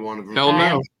won't be one of them. Hell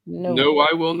no. No,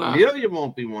 I will not. Amelia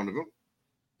won't be one of them.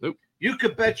 Nope. You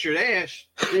could bet your ass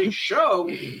Big Show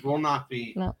will not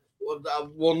be. No.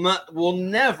 Will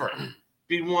never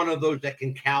be one of those that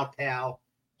can kowtow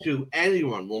to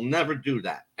anyone. We'll never do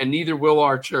that. And neither will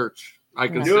our church. I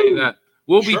can No. say that.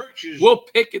 We'll Churches-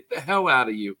 picket the hell out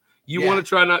of you. You want to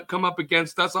try not come up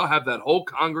against us? I'll have that whole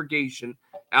congregation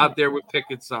out there with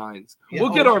picket signs. Yeah.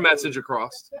 We'll get our message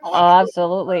across. Oh,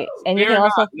 absolutely. And you Spare can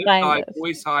also not, lift find thy us.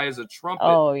 voice high as a trumpet.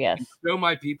 Oh, yes. And show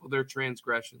my people their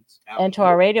transgressions. And to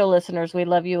our radio listeners, we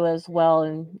love you as well.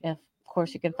 And of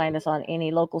course, you can find us on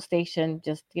any local station.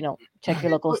 Just, check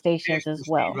your local stations as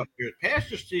well. Steve up here.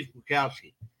 Pastor Steve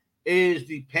Bukowski is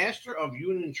the pastor of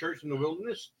Union Church in the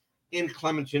Wilderness in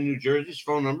Clementon, New Jersey. His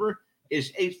phone number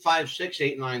is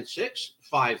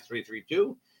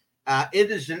 856-896-5332. It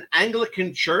is an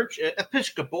Anglican church,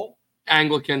 Episcopal.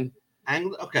 Anglican.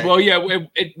 Okay. Well, yeah,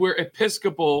 we're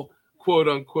Episcopal, quote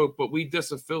unquote, but we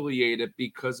disaffiliated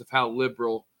because of how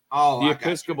liberal the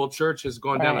Episcopal Church has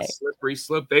gone down a slippery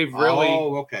slope. They've really.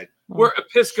 Oh, okay. We're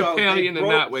Episcopalian in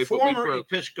that way, but we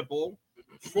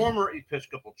former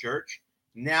Episcopal Church,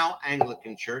 now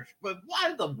Anglican Church. But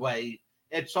by the way,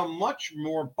 it's a much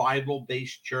more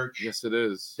Bible-based church. Yes, it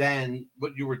is. Than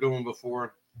what you were doing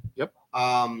before. Yep.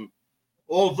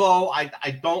 Although I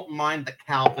don't mind the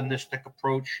Calvinistic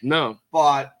approach. No.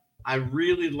 But I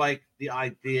really like the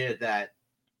idea that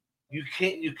you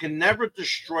can never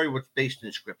destroy what's based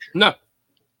in Scripture. No.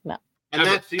 And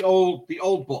that's the old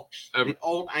books, the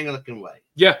old Anglican way.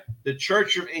 Yeah. The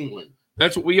Church of England.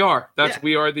 That's what we are.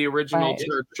 We are the original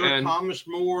church. Sir Thomas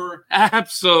More.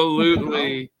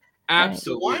 Absolutely.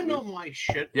 Absolutely. So I know my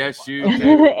shit. Yes, you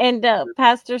do. And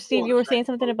Pastor Steve, you were saying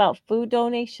something about food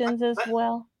donations as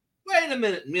well. Wait a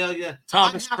minute, Amelia.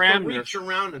 Thomas I have Cranmer. to reach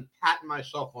around and pat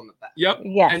myself on the back. Yep.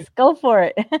 Yes, And go for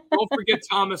it. don't forget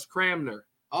Thomas Cranmer.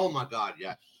 Oh my God,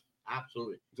 yes,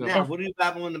 absolutely. So- Now, what are you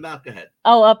babbling about? Go ahead.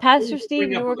 Oh, Pastor Steve,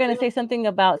 Bring you up were a going to little- say something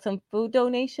about some food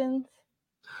donations?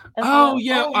 as Oh, well?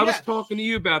 yeah. Oh, I was yes. talking to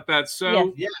you about that.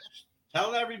 So Yes.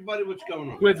 Tell everybody what's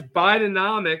going on. with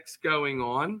Bidenomics going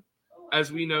on, as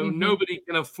we know, nobody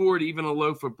can afford even a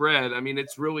loaf of bread. I mean,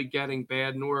 it's really getting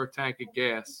bad, nor a tank of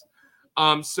gas.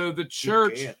 So the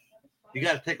church, Gas. You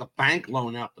got to take a bank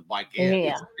loan out to buy gas.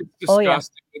 Yeah. it's Oh, yeah.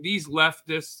 disgusting. These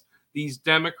leftists, these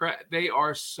Democrats, they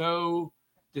are so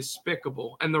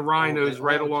despicable. And the rhinos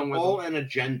right along with all them. an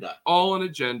agenda. All an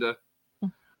agenda.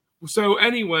 So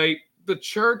anyway, the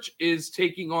church is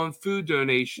taking on food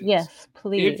donations. Yes,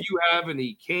 please. If you have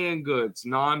any canned goods,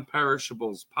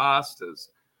 non-perishables, pastas,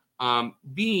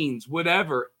 beans,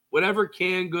 whatever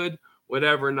canned good,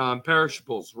 whatever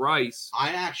non-perishables, rice.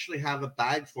 I actually have a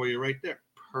bag for you right there.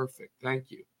 Perfect.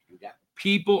 Thank you. Yeah.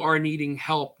 People are needing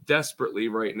help desperately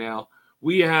right now.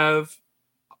 We have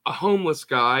a homeless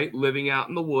guy living out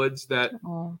in the woods that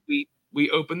Oh. we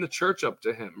opened the church up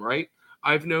to him, right?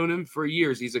 I've known him for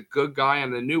years. He's a good guy,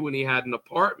 and I knew when he had an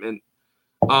apartment,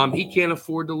 he can't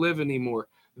afford to live anymore.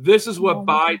 This is what Oh.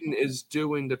 Biden is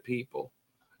doing to people.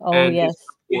 Oh, And yes.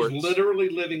 He's Sports. literally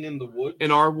living in the woods. In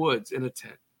our woods, in a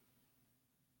tent.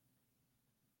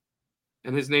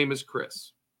 And his name is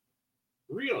Chris.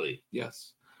 Really?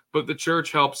 Yes. But the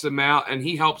church helps him out, and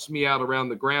he helps me out around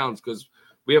the grounds because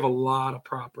we have a lot of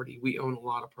property. We own a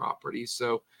lot of property.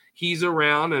 So he's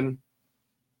around, and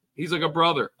he's like a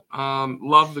brother.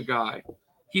 Love the guy.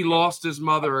 He lost his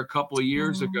mother a couple of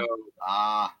years ago,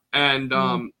 and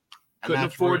couldn't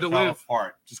that's afford to where it fell live.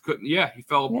 apart. Just couldn't. Yeah, he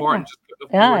fell apart Yeah. and just couldn't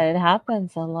afford. Yeah, it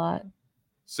happens a lot.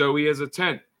 So he has a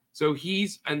tent. So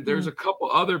there's a couple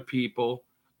other people.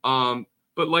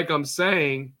 But like I'm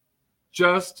saying,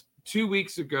 just 2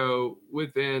 weeks ago,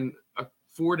 within a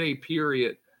 4-day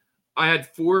period, I had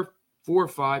four or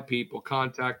five people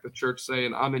contact the church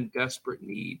saying, I'm in desperate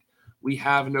need. We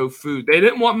have no food. They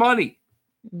didn't want money.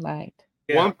 Right.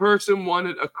 Yeah. One person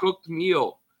wanted a cooked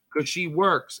meal because she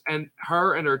works, and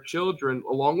her and her children,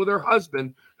 along with her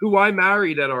husband, who I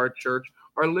married at our church,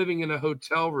 are living in a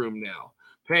hotel room now,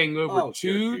 paying over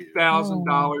 $2,000 a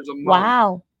month.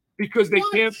 Wow. Because they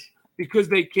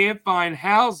can't find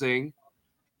housing.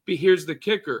 But here's the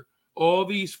kicker. All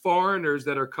these foreigners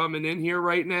that are coming in here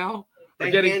right now are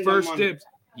getting first dibs.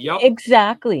 Yep.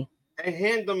 Exactly. They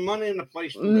hand them money in the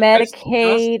place.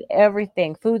 Medicaid,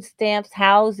 everything, food stamps,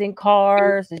 housing,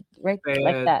 cars, right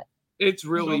like that. It's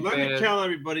really bad. Let me tell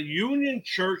everybody, Union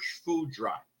Church Food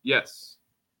Drive. Yes.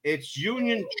 It's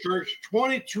Union Church,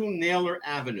 22 Naylor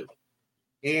Avenue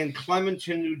in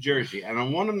Clementon, New Jersey. And I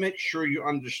want to make sure you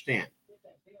understand.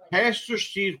 Pastor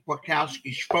Steve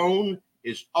Kwiatkowski's phone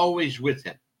is always with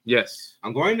him. Yes.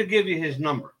 I'm going to give you his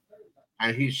number.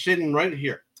 And he's sitting right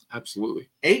here. Absolutely.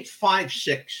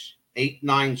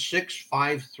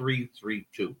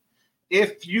 856-896-5332.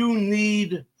 If you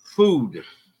need food,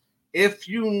 if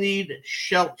you need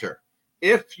shelter,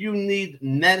 if you need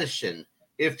medicine,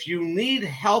 if you need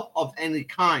help of any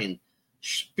kind,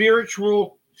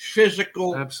 spiritual,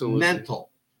 physical, mental,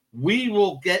 we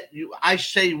will get you. I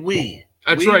say we.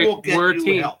 That's we right. Will get We're a you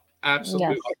team. Help.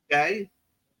 Absolutely. Okay.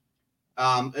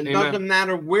 It doesn't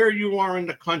matter where you are in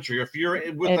the country. If you're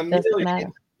with Amelia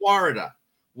in Florida,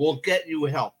 we'll get you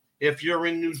help. If you're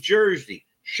in New Jersey,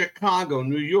 Chicago,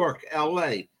 New York,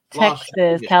 LA,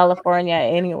 Texas, California,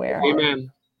 anywhere.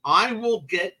 Amen. I will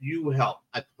get you help.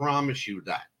 I promise you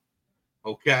that.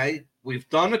 Okay? We've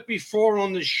done it before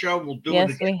on this show. We'll do it again.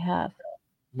 Yes, we have.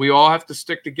 We all have to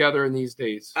stick together in these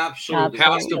days. Absolutely.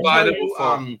 House divided will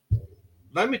fall.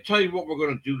 Let me tell you what we're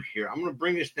going to do here. I'm going to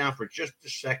bring this down for just a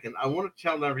second. I want to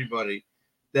tell everybody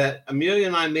that Amelia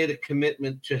and I made a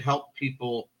commitment to help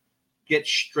people get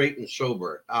straight and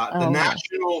sober. The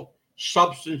National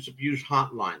Substance Abuse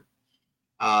Hotline.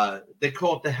 They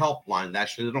call it the helpline.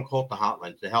 Actually, they don't call it the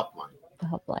hotline. It's the helpline. The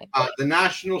helpline. The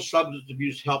National Substance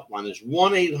Abuse Helpline is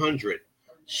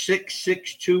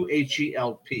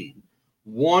 1-800-662-HELP.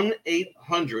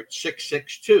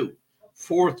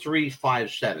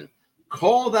 1-800-662-4357.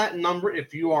 Call that number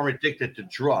if you are addicted to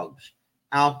drugs,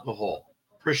 alcohol,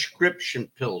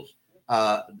 prescription pills,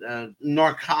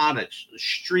 narcotics,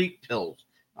 street pills.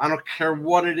 I don't care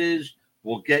what it is.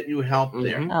 We'll get you help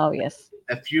there. Oh, yes.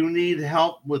 If you need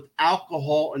help with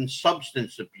alcohol and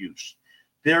substance abuse,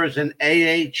 there is an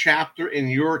AA chapter in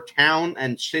your town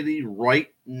and city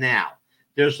right now.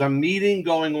 There's a meeting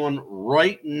going on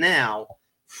right now,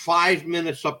 5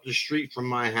 minutes up the street from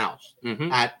my house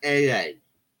at AA.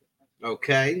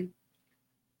 Okay?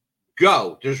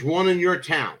 Go. There's one in your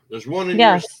town. There's one in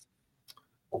your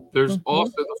There's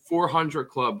also the 400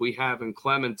 Club we have in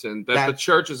Clementon that the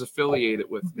church is affiliated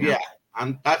with now. Yeah.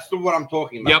 That's what I'm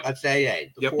talking about. Yep. That's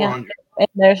AA, the 400. Yeah. And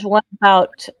there's one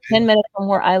about 10 minutes from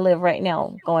where I live right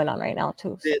now, going on right now,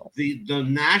 too. So. The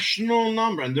national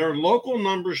number, and there are local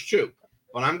numbers, too.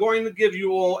 But I'm going to give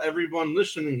you all, everyone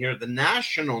listening here, the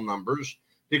national numbers,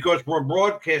 because we're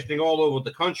broadcasting all over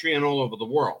the country and all over the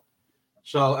world.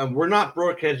 So, and we're not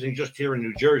broadcasting just here in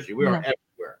New Jersey. We are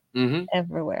everywhere.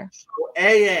 Everywhere. So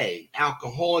AA,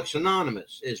 Alcoholics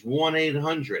Anonymous, is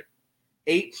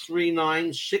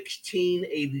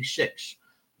 1-800-839-1686.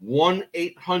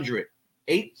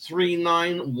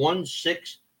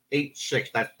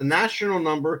 1-800-839-1686. That's the national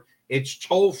number. It's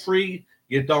toll free.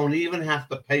 You don't even have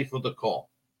to pay for the call.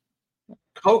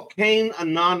 Cocaine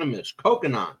Anonymous,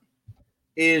 Cocanon,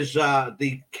 is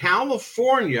the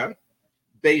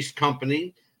California-based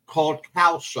company called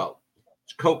CALSO.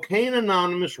 It's Cocaine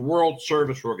Anonymous World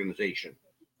Service Organization.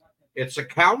 It's a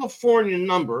California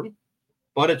number,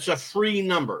 but it's a free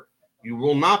number. You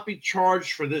will not be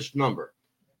charged for this number.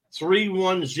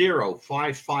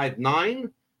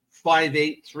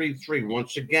 310-559-5833.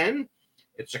 Once again,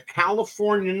 it's a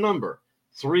California number.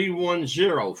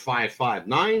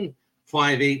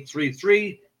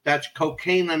 310-559-5833. That's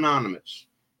Cocaine Anonymous.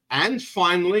 And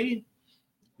finally,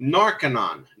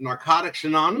 Narcanon, Narcotics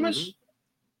Anonymous.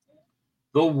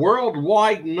 The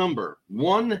worldwide number,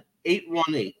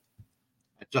 1-818.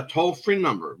 It's a toll-free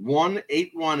number,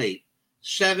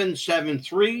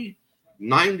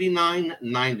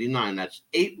 1-818-773-9999. That's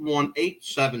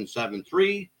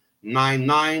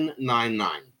 818-773-9999.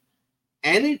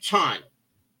 Anytime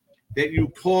that you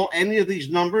call any of these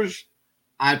numbers,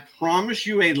 I promise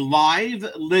you a live,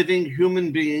 living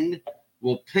human being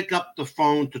will pick up the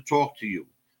phone to talk to you.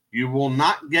 You will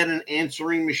not get an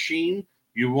answering machine.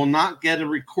 You will not get a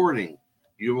recording.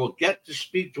 You will get to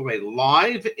speak to a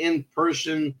live,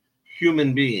 in-person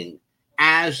human being,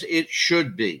 as it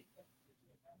should be.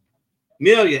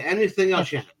 Amelia, anything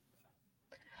else you have?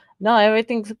 No,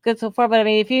 everything's good so far. But I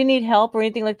mean, if you need help or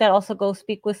anything like that, also go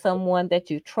speak with someone that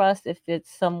you trust. If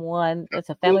it's someone that's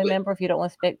a family member, if you don't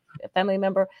want to speak a family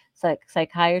member,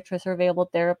 psychiatrists are available,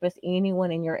 therapists,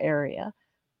 anyone in your area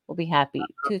will be happy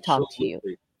to talk to you.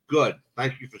 Good.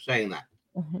 Thank you for saying that.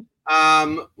 Mm-hmm.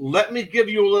 Let me give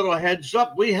you a little heads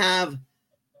up. We have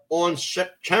on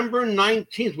September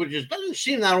 19th, which doesn't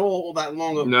seem that all that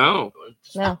long ago. No.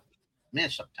 Man,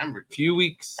 September. Few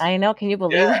weeks. I know. Can you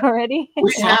believe it already?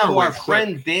 We have our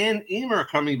friend Dan Emer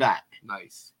coming back.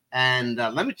 Nice. And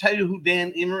let me tell you who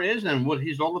Dan Emer is and what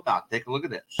he's all about. Take a look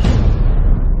at this.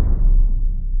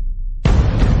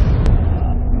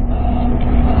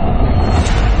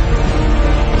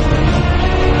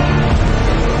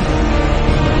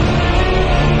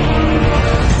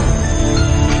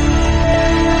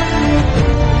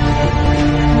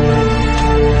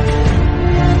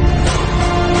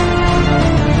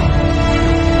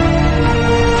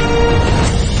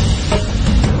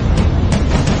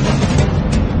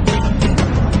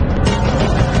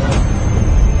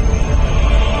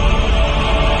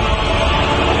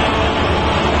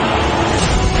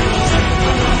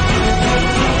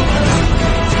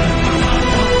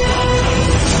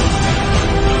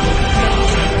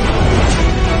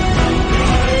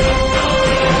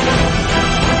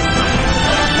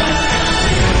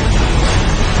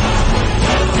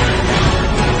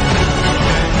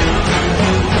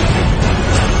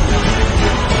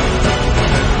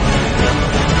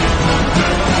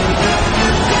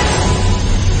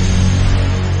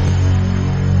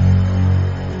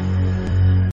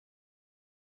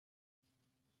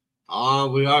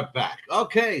 We are back.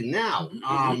 Okay, now,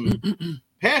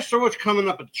 Pastor, what's coming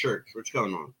up at the church? What's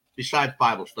going on besides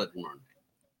Bible study Monday?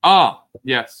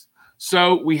 Yes.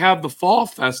 So we have the Fall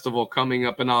Festival coming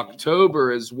up in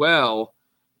October as well.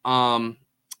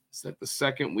 Is that the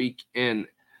second week in?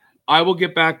 I will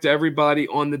get back to everybody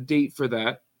on the date for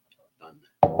that. Done.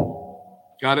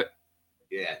 Got it?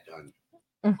 Yeah, done.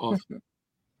 Awesome. No,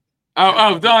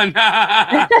 Oh, done.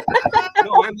 I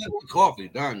meant the coffee.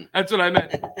 Done. That's what I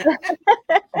meant.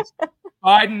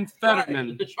 Biden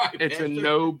Fetterman. That's right, It's Pastor. a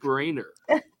no-brainer.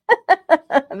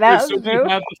 That's So true.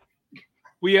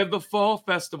 we have the Fall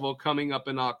Festival coming up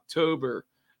in October.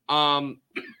 I'll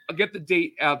get the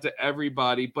date out to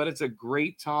everybody, but it's a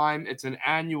great time. It's an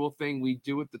annual thing we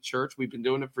do at the church. We've been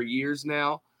doing it for years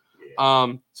now.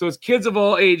 So it's kids of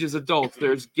all ages, adults.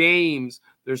 There's games.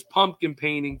 There's pumpkin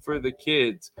painting for the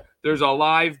kids. There's a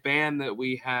live band that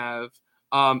we have.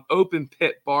 Open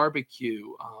pit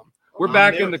barbecue. We're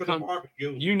back in the country.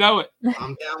 You know it.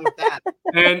 I'm down with that.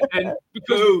 And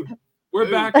because we're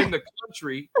back in the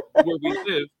country where we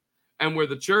live and where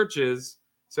the church is,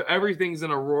 so everything's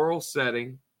in a rural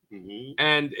setting. Mm-hmm.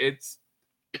 And it's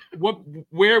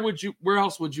where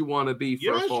else would you want to be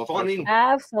for a fall festival?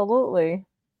 Absolutely.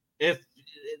 If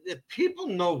people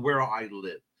know where I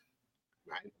live,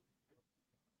 right,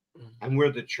 and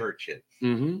where the church is,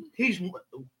 he's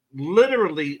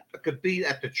literally could be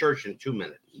at the church in 2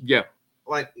 minutes. Yeah,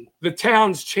 like the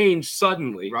town's changed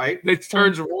suddenly, right? It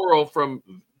turns rural from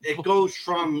it goes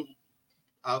from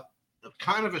a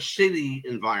kind of a city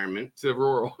environment to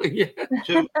rural. Yeah,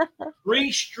 to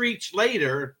 3 streets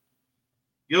later,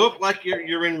 you look like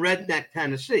you're in Redneck,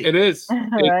 Tennessee. It is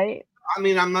right. I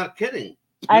mean, I'm not kidding.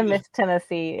 I miss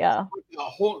Tennessee. Yeah,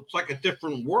 it's like a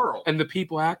different world, and the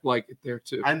people act like it there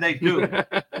too. And they do.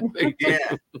 They do.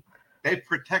 Yeah, they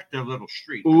protect their little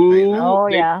street. Oh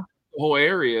yeah, the whole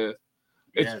area.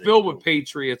 It's filled with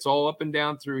patriots all up and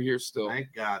down through here still.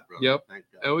 Thank God, brother. Yep. Thank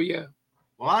God. Oh yeah.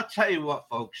 Well, I'll tell you what,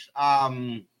 folks.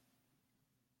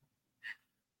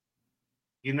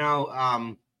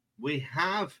 We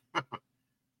have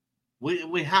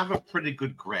we have a pretty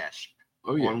good grasp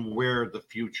on where the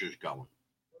future's going.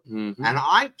 Mm-hmm. And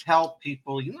I tell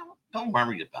people, don't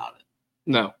worry about it.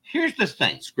 No. Here's the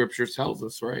thing. Scripture tells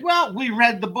us, right? Well, we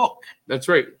read the book. That's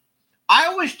right. I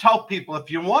always tell people, if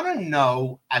you want to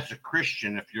know as a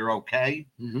Christian if you're okay,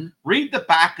 read the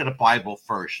back of the Bible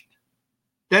first.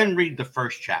 Then read the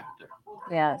first chapter.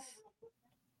 Yes.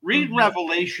 Read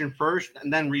Revelation first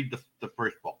and then read the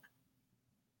first book.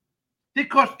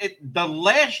 Because the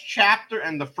last chapter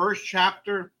and the first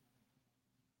chapter,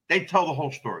 they tell the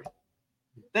whole story.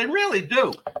 They really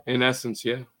do. In essence,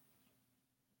 yeah.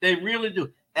 They really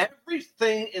do.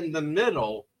 Everything in the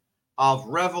middle of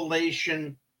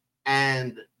Revelation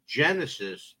and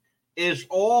Genesis is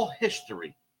all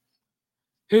history.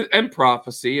 And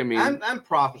prophecy, I mean. And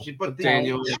prophecy, but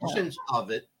the essence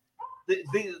of it,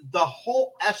 the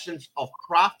whole essence of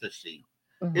prophecy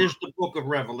is the book of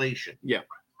Revelation. Yeah,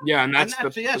 and that's the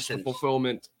the essence.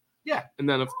 fulfillment. Yeah, and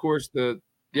then of course So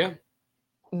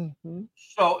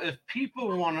if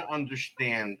people want to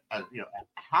understand,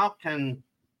 how can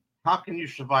you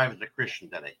survive as a Christian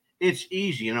today? It's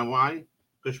easy. You know why?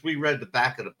 Because we read the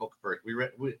back of the book first. We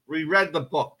read the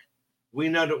book. We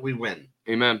know that we win.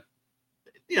 Amen.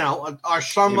 Are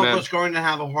some of us going to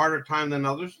have a harder time than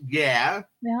others? Yeah.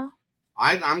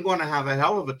 I'm going to have a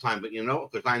hell of a time, but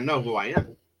because I know who I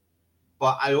am.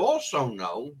 But I also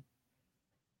know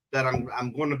that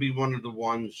I'm going to be one of the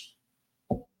ones,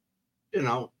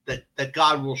 that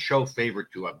God will show favor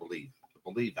to. I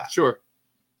believe that. Sure.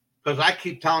 Because I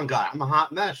keep telling God, I'm a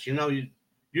hot mess.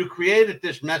 You created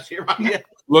this mess here.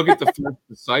 Look at the first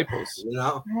disciples.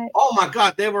 Oh my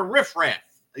God, they were riffraff.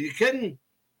 Are you kidding?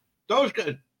 Those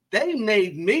guys, they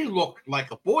made me look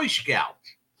like a Boy Scout.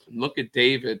 Look at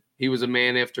David. He was a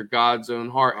man after God's own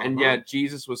heart. And yet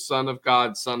Jesus was son of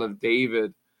God, son of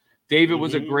David. David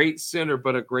was a great sinner,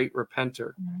 but a great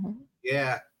repenter.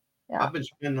 Yeah. I've been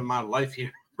spending my life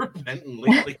here repenting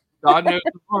lately. God knows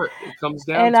the heart. It comes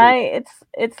down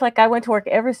it's like I went to work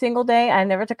every single day. I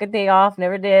never took a day off,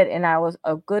 never did. And I was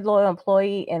a good, loyal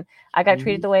employee. And I got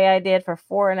treated the way I did for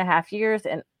 4.5 years.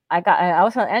 And I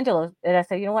was telling Angela, and I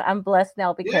said, you know what? I'm blessed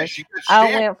now because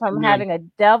I went from having a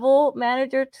devil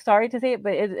manager, sorry to say it,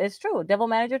 but it's true, devil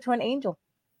manager to an angel.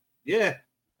 Yeah.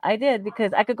 I did,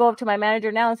 because I could go up to my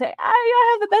manager now and say,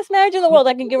 I have the best manager in the world.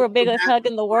 I can give her the biggest hug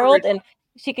in the world, and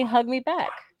she can hug me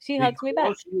back. She hugs me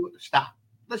back. Stop.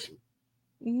 Listen.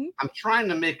 I'm trying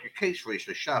to make a case for you,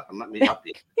 so shut up and let me help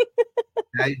you.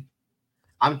 Okay?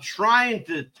 I'm trying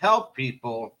to tell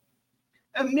people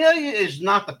Amelia is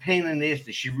not the pain in the ass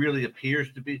that she really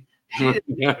appears to be.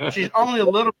 She's only a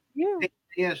little pain in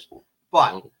the ass,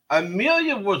 but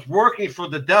Amelia was working for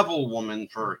the devil woman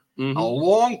for a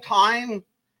long time,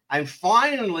 and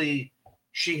finally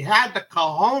she had the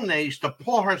cojones to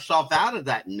pull herself out of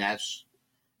that mess,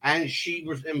 and she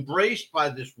was embraced by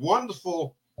this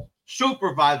wonderful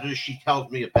supervisor she tells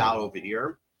me about over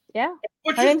here. Yeah.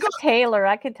 Her name's Taylor.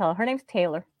 I can tell. Her name's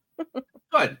Taylor.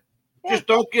 Good. Yeah. Just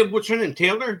don't give, what's her name,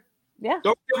 Taylor? Yeah.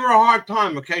 Don't give her a hard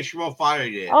time, okay? She won't fire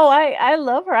you. Oh, I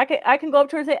love her. I can go up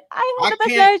to her and say, I have the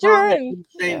best manager.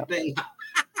 Same thing.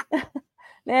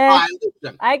 Nah,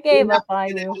 I gave up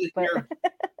on you. But...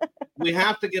 we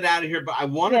have to get out of here, but I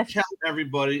want to tell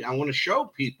everybody, I want to show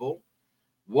people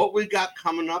what we got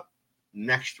coming up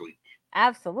next week.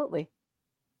 Absolutely.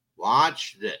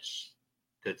 Watch this,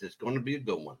 because it's going to be a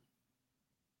good one.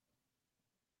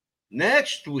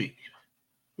 Next week.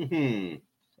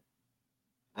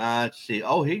 Let's see.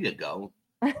 Oh, here you go.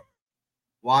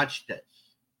 Watch this.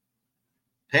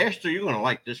 Pastor, you're going to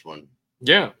like this one.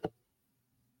 Yeah.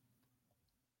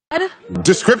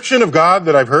 Description of God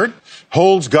that I've heard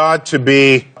holds God to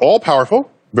be all-powerful,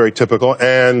 very typical,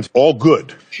 and all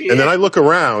good. And then I look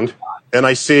around and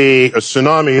I see a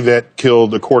tsunami that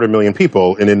killed 250,000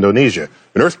 people in Indonesia,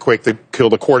 an earthquake that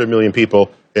killed 250,000 people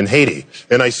in Haiti,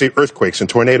 and I see earthquakes and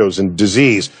tornadoes and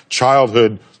disease,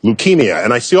 childhood leukemia,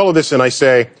 and I see all of this and I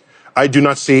say, I do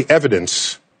not see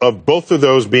evidence of both of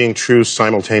those being true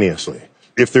simultaneously.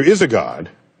 If there is a God,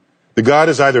 the God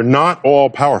is either not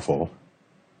all-powerful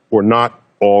or not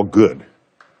all good.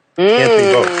 Can't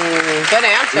be both. Good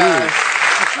answer.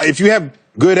 If you have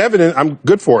good evidence, I'm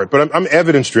good for it, but I'm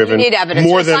evidence-driven. You need evidence.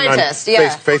 More You're than scientist,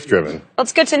 I'm faith-driven.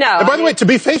 That's good to know. And by the way, to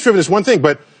be faith-driven is one thing,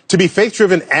 but to be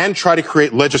faith-driven and try to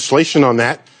create legislation on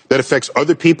that affects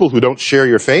other people who don't share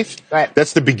your faith,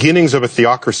 that's the beginnings of a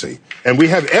theocracy. And we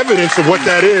have evidence of what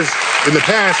that is in the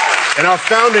past, and our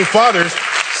founding fathers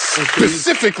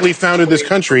specifically founded this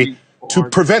country to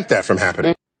prevent that from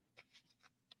happening.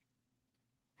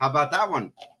 How about that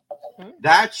one?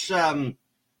 That's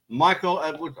Michael,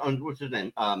 what's his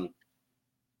name?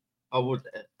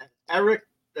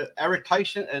 Eric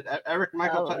Tyson, Eric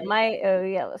Michael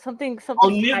Tyson. Something. Oh,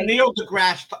 Neil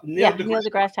deGrasse. Neil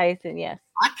deGrasse Tyson. Yes.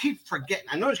 I keep forgetting.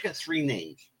 I know he's got 3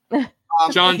 names.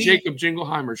 John Jacob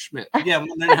Jingleheimer Schmidt. Yeah,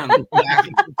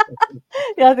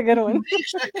 that's a good one. He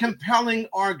makes a compelling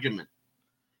argument.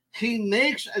 He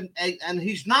makes and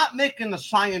he's not making a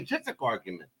scientific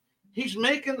argument. He's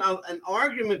making an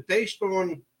argument based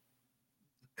on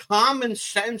common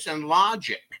sense and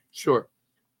logic. Sure.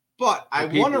 But I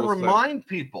want to remind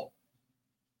people,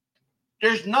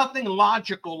 there's nothing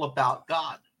logical about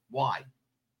God. Why?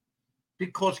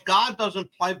 Because God doesn't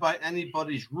play by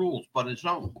anybody's rules but his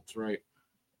own. That's right.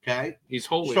 Okay? He's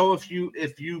holy. So if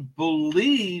you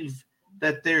believe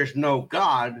that there's no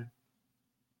God,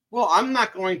 well, I'm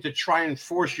not going to try and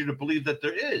force you to believe that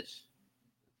there is.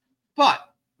 But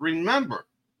remember,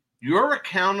 you're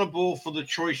accountable for the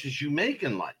choices you make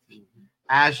in life,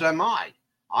 as am I.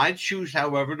 I choose,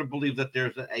 however, to believe that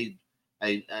there's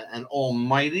an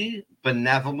almighty,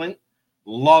 benevolent,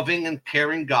 loving, and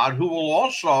caring God who will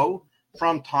also,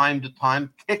 from time to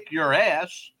time, kick your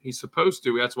ass. He's supposed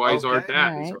to. That's why he's our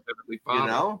dad. Right. He's our heavenly Father. You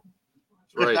know?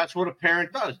 Because Right. that's what a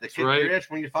parent does. They kick your ass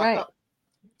when you fuck up.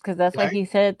 Because that's why he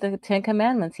said the 10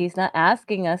 Commandments. He's not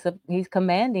asking us, he's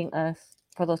commanding us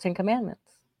for those 10 Commandments.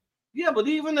 Yeah, but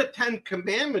even the 10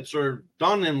 Commandments are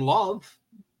done in love.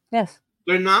 Yes.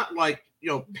 They're not like,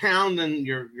 pounding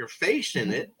your face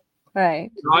in it.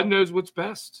 Right. God knows what's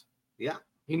best. Yeah.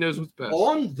 He knows what's best.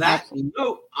 On that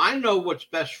note, I know what's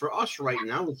best for us right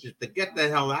now, which is to get the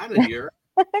hell out of here.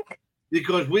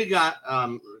 Because we got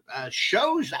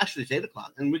shows, actually it's 8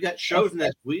 o'clock, and we got shows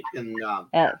next week. And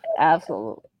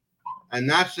absolutely. And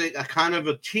that's a kind of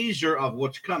a teaser of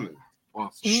what's coming.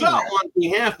 Awesome. So on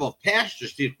behalf of Pastor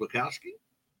Steve Klukowski,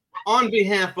 on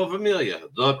behalf of Amelia,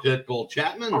 the Pitbull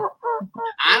Chapman,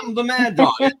 I'm the Mad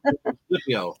Dog.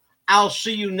 I'll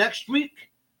see you next week.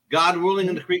 God willing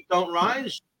and the creek don't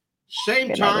rise. Same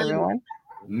Good night, time everyone.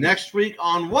 next week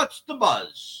on What's the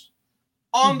Buzz?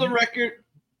 On the record,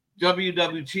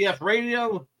 WWTF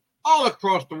radio, all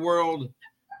across the world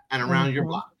and around your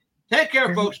block. Take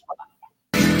care, folks. Bye.